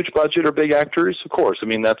without a huge budget or big actors. Of course, I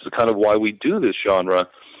mean, that's kind of why we do this genre.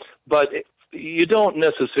 But you don't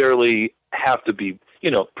necessarily have to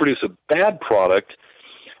produce a bad product.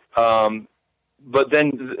 But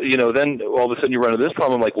then all of a sudden you run into this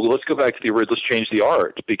problem. I'm like, well, let's go back to the original. Let's change the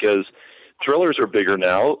art, because thrillers are bigger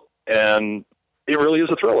now, and it really is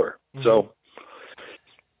a thriller. Mm-hmm. So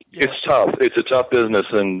it's tough. It's a tough business,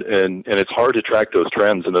 and it's hard to track those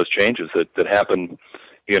trends and those changes that happen,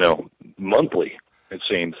 monthly, it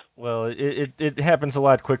seems. Well, it happens a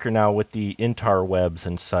lot quicker now with the interwebs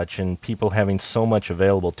and such, and people having so much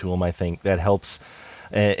available to them. I think that helps.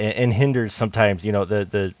 And hinders sometimes,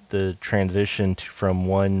 the transition from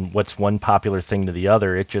one popular thing to the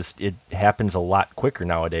other. It happens a lot quicker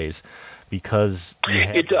nowadays because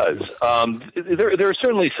it does. There are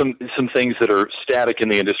certainly some things that are static in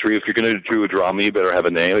the industry. If you're going to do a drama, you better have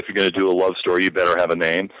a name. If you're going to do a love story, you better have a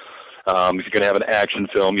name. If you're going to have an action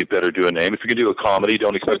film, you better do a name. If you're going to do a comedy,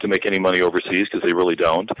 don't expect to make any money overseas, because they really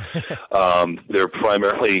don't. They're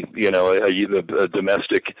primarily, a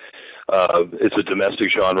domestic. It's a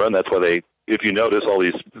domestic genre, and that's why if you notice,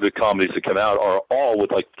 the comedies that come out are all with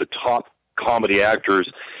the top comedy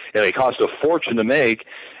actors, and they cost a fortune to make,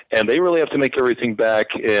 and they really have to make everything back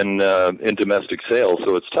in domestic sales.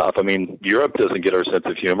 So it's tough. I mean, Europe doesn't get our sense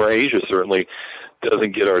of humor. Asia certainly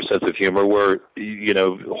doesn't get our sense of humor, where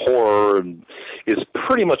horror is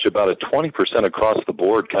pretty much about a 20% across the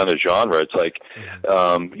board kind of genre. It's like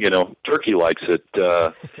Turkey likes it.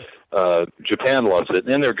 Japan loves it,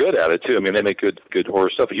 and they're good at it too. I mean, they make good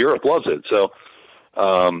horror stuff. Europe loves it. So,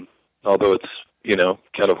 although it's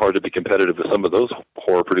kind of hard to be competitive with some of those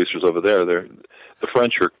horror producers over there, the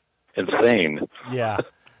French are insane. Yeah.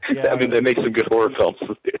 I mean, they make some good horror films.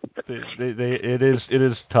 It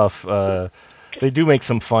is tough. They do make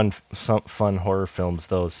some fun horror films,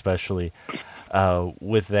 though, especially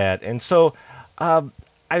with that. And so,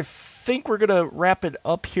 I think we're going to wrap it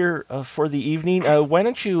up here for the evening. Why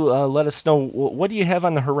don't you let us know, what do you have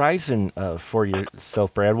on the horizon for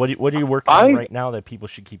yourself, Brad? What are you working on right now that people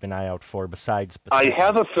should keep an eye out for besides I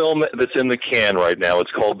have a film that's in the can right now.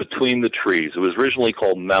 It's called Between the Trees. It was originally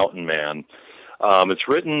called Mountain Man. It's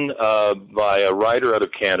written by a writer out of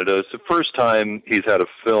Canada. It's the first time he's had a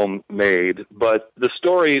film made, but the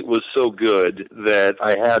story was so good that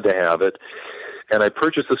I had to have it. And I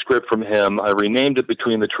purchased the script from him. I renamed it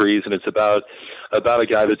Between the Trees, and it's about a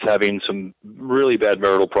guy that's having some really bad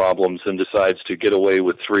marital problems and decides to get away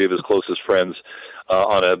with three of his closest friends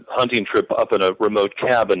on a hunting trip up in a remote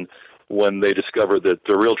cabin when they discover that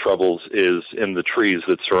their real troubles is in the trees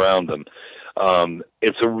that surround them.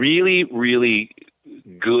 It's a really, really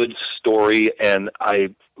good story, and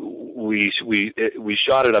we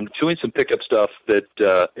shot it. I'm doing some pickup stuff that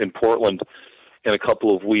in Portland in a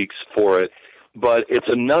couple of weeks for it. But it's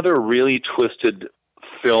another really twisted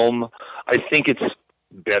film. I think it's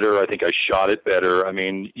better. I think I shot it better. I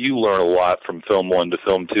mean, you learn a lot from film 1 to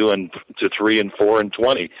film 2 and to 3 and 4 and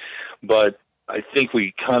 20. But I think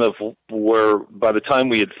we kind of were, by the time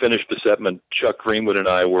we had finished the set, Chuck Greenwood and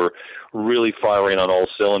I were really firing on all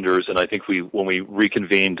cylinders. And I think when we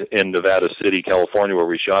reconvened in Nevada City, California, where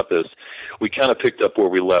we shot this, we kind of picked up where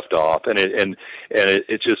we left off. And it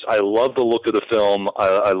just, I love the look of the film.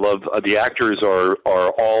 I love, the actors are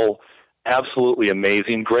all absolutely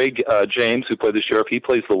amazing. Greg James, who played the sheriff, he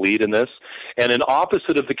plays the lead in this. And an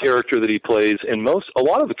opposite of the character that he plays in a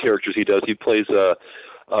lot of the characters he does, he plays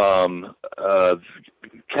kind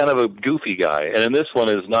of a goofy guy, and in this one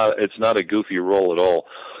it's not a goofy role at all.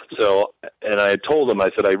 So, and I told him, I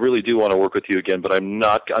said, I really do want to work with you again, but I'm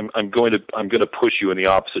going to push you in the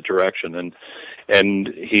opposite direction, and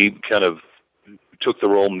he kind of took the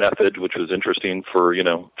role method, which was interesting for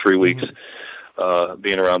 3 weeks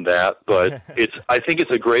being around that. But I think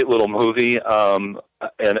it's a great little movie, and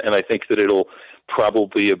I think that it'll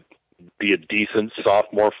probably be a decent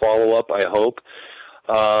sophomore follow up, I hope.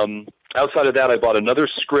 Outside of that, I bought another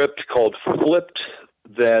script called Flipped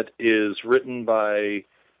that is written by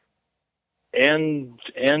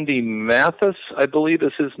Andy Mathis, I believe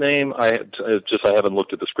is his name. I haven't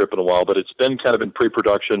looked at the script in a while, but it's been kind of in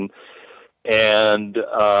pre-production, and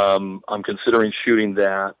I'm considering shooting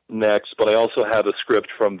that next. But I also have a script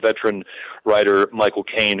from veteran writer Michael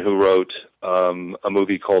Caine, who wrote a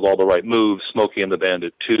movie called All the Right Moves, Smokey and the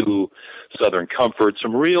Bandit 2, Southern Comfort,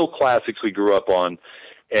 some real classics we grew up on.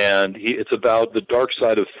 And it's about the dark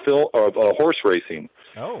side of horse racing.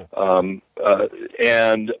 Oh.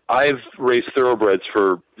 And I've raced thoroughbreds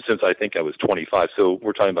since I think I was 25. So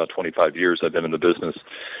we're talking about 25 years I've been in the business.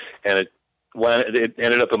 And it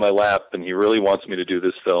ended up in my lap, and he really wants me to do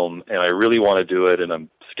this film, and I really want to do it, and I'm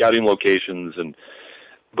scouting locations,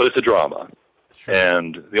 but it's a drama. Sure.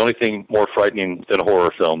 And the only thing more frightening than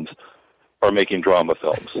horror films are making drama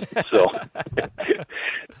films. So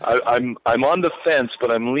I'm on the fence,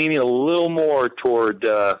 but I'm leaning a little more towards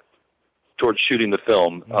shooting the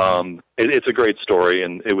film. It's a great story,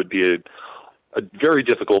 and it would be a very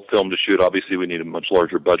difficult film to shoot. Obviously, we need a much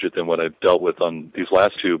larger budget than what I've dealt with on these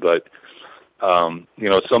last two, but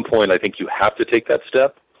at some point, I think you have to take that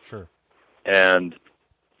step. Sure. And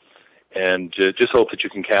just hope that you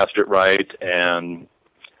can cast it right, and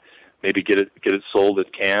maybe get it sold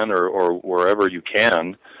at Cannes or wherever you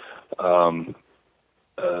can. I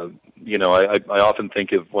often think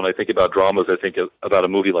when I think about dramas, I think about a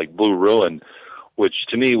movie like Blue Ruin, which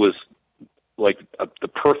to me was like the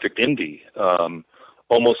perfect indie,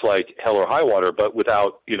 almost like Hell or High Water, but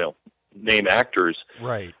without name actors.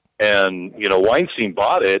 Right. And Weinstein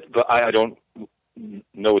bought it, but I don't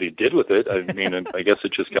know what he did with it. I mean, I guess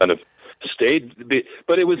it just kind of stayed,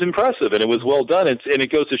 but it was impressive and it was well done. And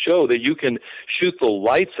it goes to show that you can shoot the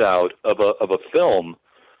lights out of a film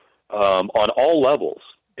on all levels.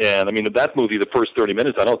 And I mean, that movie, the first 30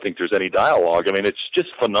 minutes, I don't think there's any dialogue. I mean, it's just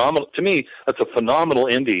phenomenal. To me, that's a phenomenal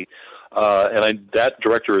indie. That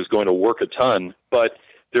director is going to work a ton, but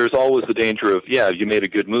there's always the danger of, you made a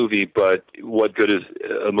good movie, but what good is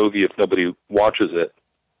a movie if nobody watches it?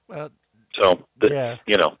 Well, so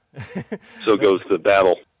goes the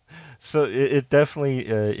battle. So it definitely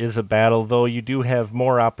is a battle, though you do have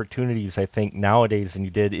more opportunities, I think, nowadays than you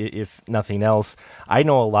did, if nothing else. I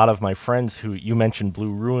know a lot of my friends who, you mentioned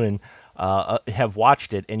Blue Ruin, have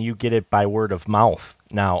watched it, and you get it by word of mouth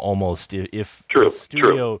now almost. If the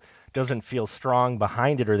studio doesn't feel strong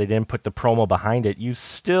behind it or they didn't put the promo behind it, you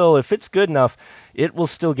still, if it's good enough, it will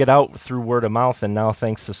still get out through word of mouth. And now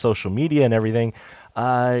thanks to social media and everything,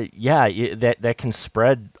 that can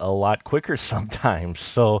spread a lot quicker sometimes.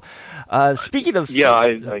 So speaking of... I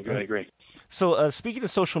agree. So, speaking of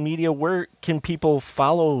social media, where can people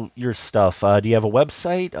follow your stuff? Do you have a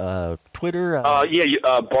website, Twitter?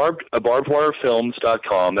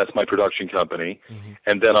 Barbedwirefilms.com. That's my production company. Mm-hmm.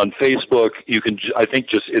 And then on Facebook, you can. I think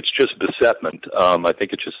it's just Besetment. I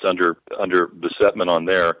think it's just under Besetment on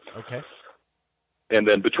there. Okay. And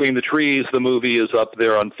then Between the Trees, the movie, is up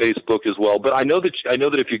there on Facebook as well. But I know that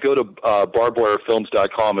if you go to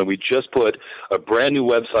barbedwirefilms.com, and we just put a brand new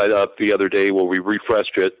website up the other day where we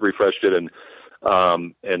refreshed it, and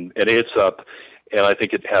it's up. And I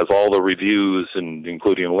think it has all the reviews, and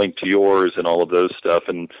including a link to yours and all of those stuff.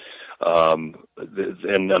 And I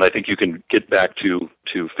think you can get back to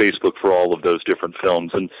Facebook for all of those different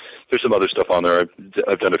films. And there's some other stuff on there.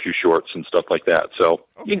 I've done a few shorts and stuff like that. So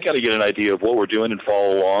you can kind of get an idea of what we're doing and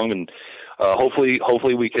follow along. And hopefully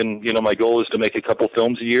we can. My goal is to make a couple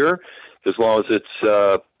films a year, as long as it's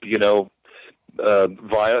a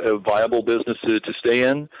viable business to stay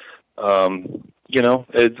in. I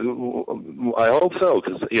hope so,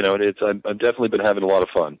 because I've definitely been having a lot of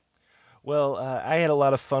fun. Well, I had a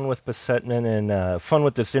lot of fun with Besetment and fun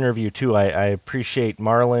with this interview, too. I appreciate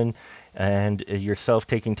Marlyn and yourself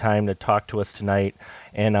taking time to talk to us tonight.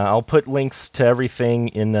 And I'll put links to everything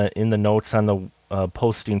in the notes on the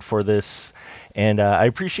posting for this. And I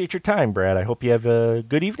appreciate your time, Brad. I hope you have a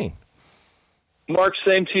good evening. Mark,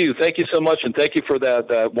 same to you. Thank you so much, and thank you for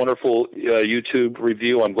that wonderful YouTube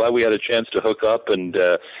review. I'm glad we had a chance to hook up and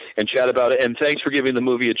chat about it. And thanks for giving the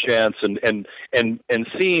movie a chance and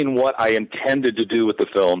seeing what I intended to do with the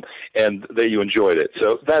film, and that you enjoyed it.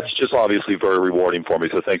 So that's just obviously very rewarding for me.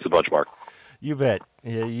 So thanks a bunch, Mark. You bet.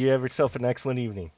 You have yourself an excellent evening.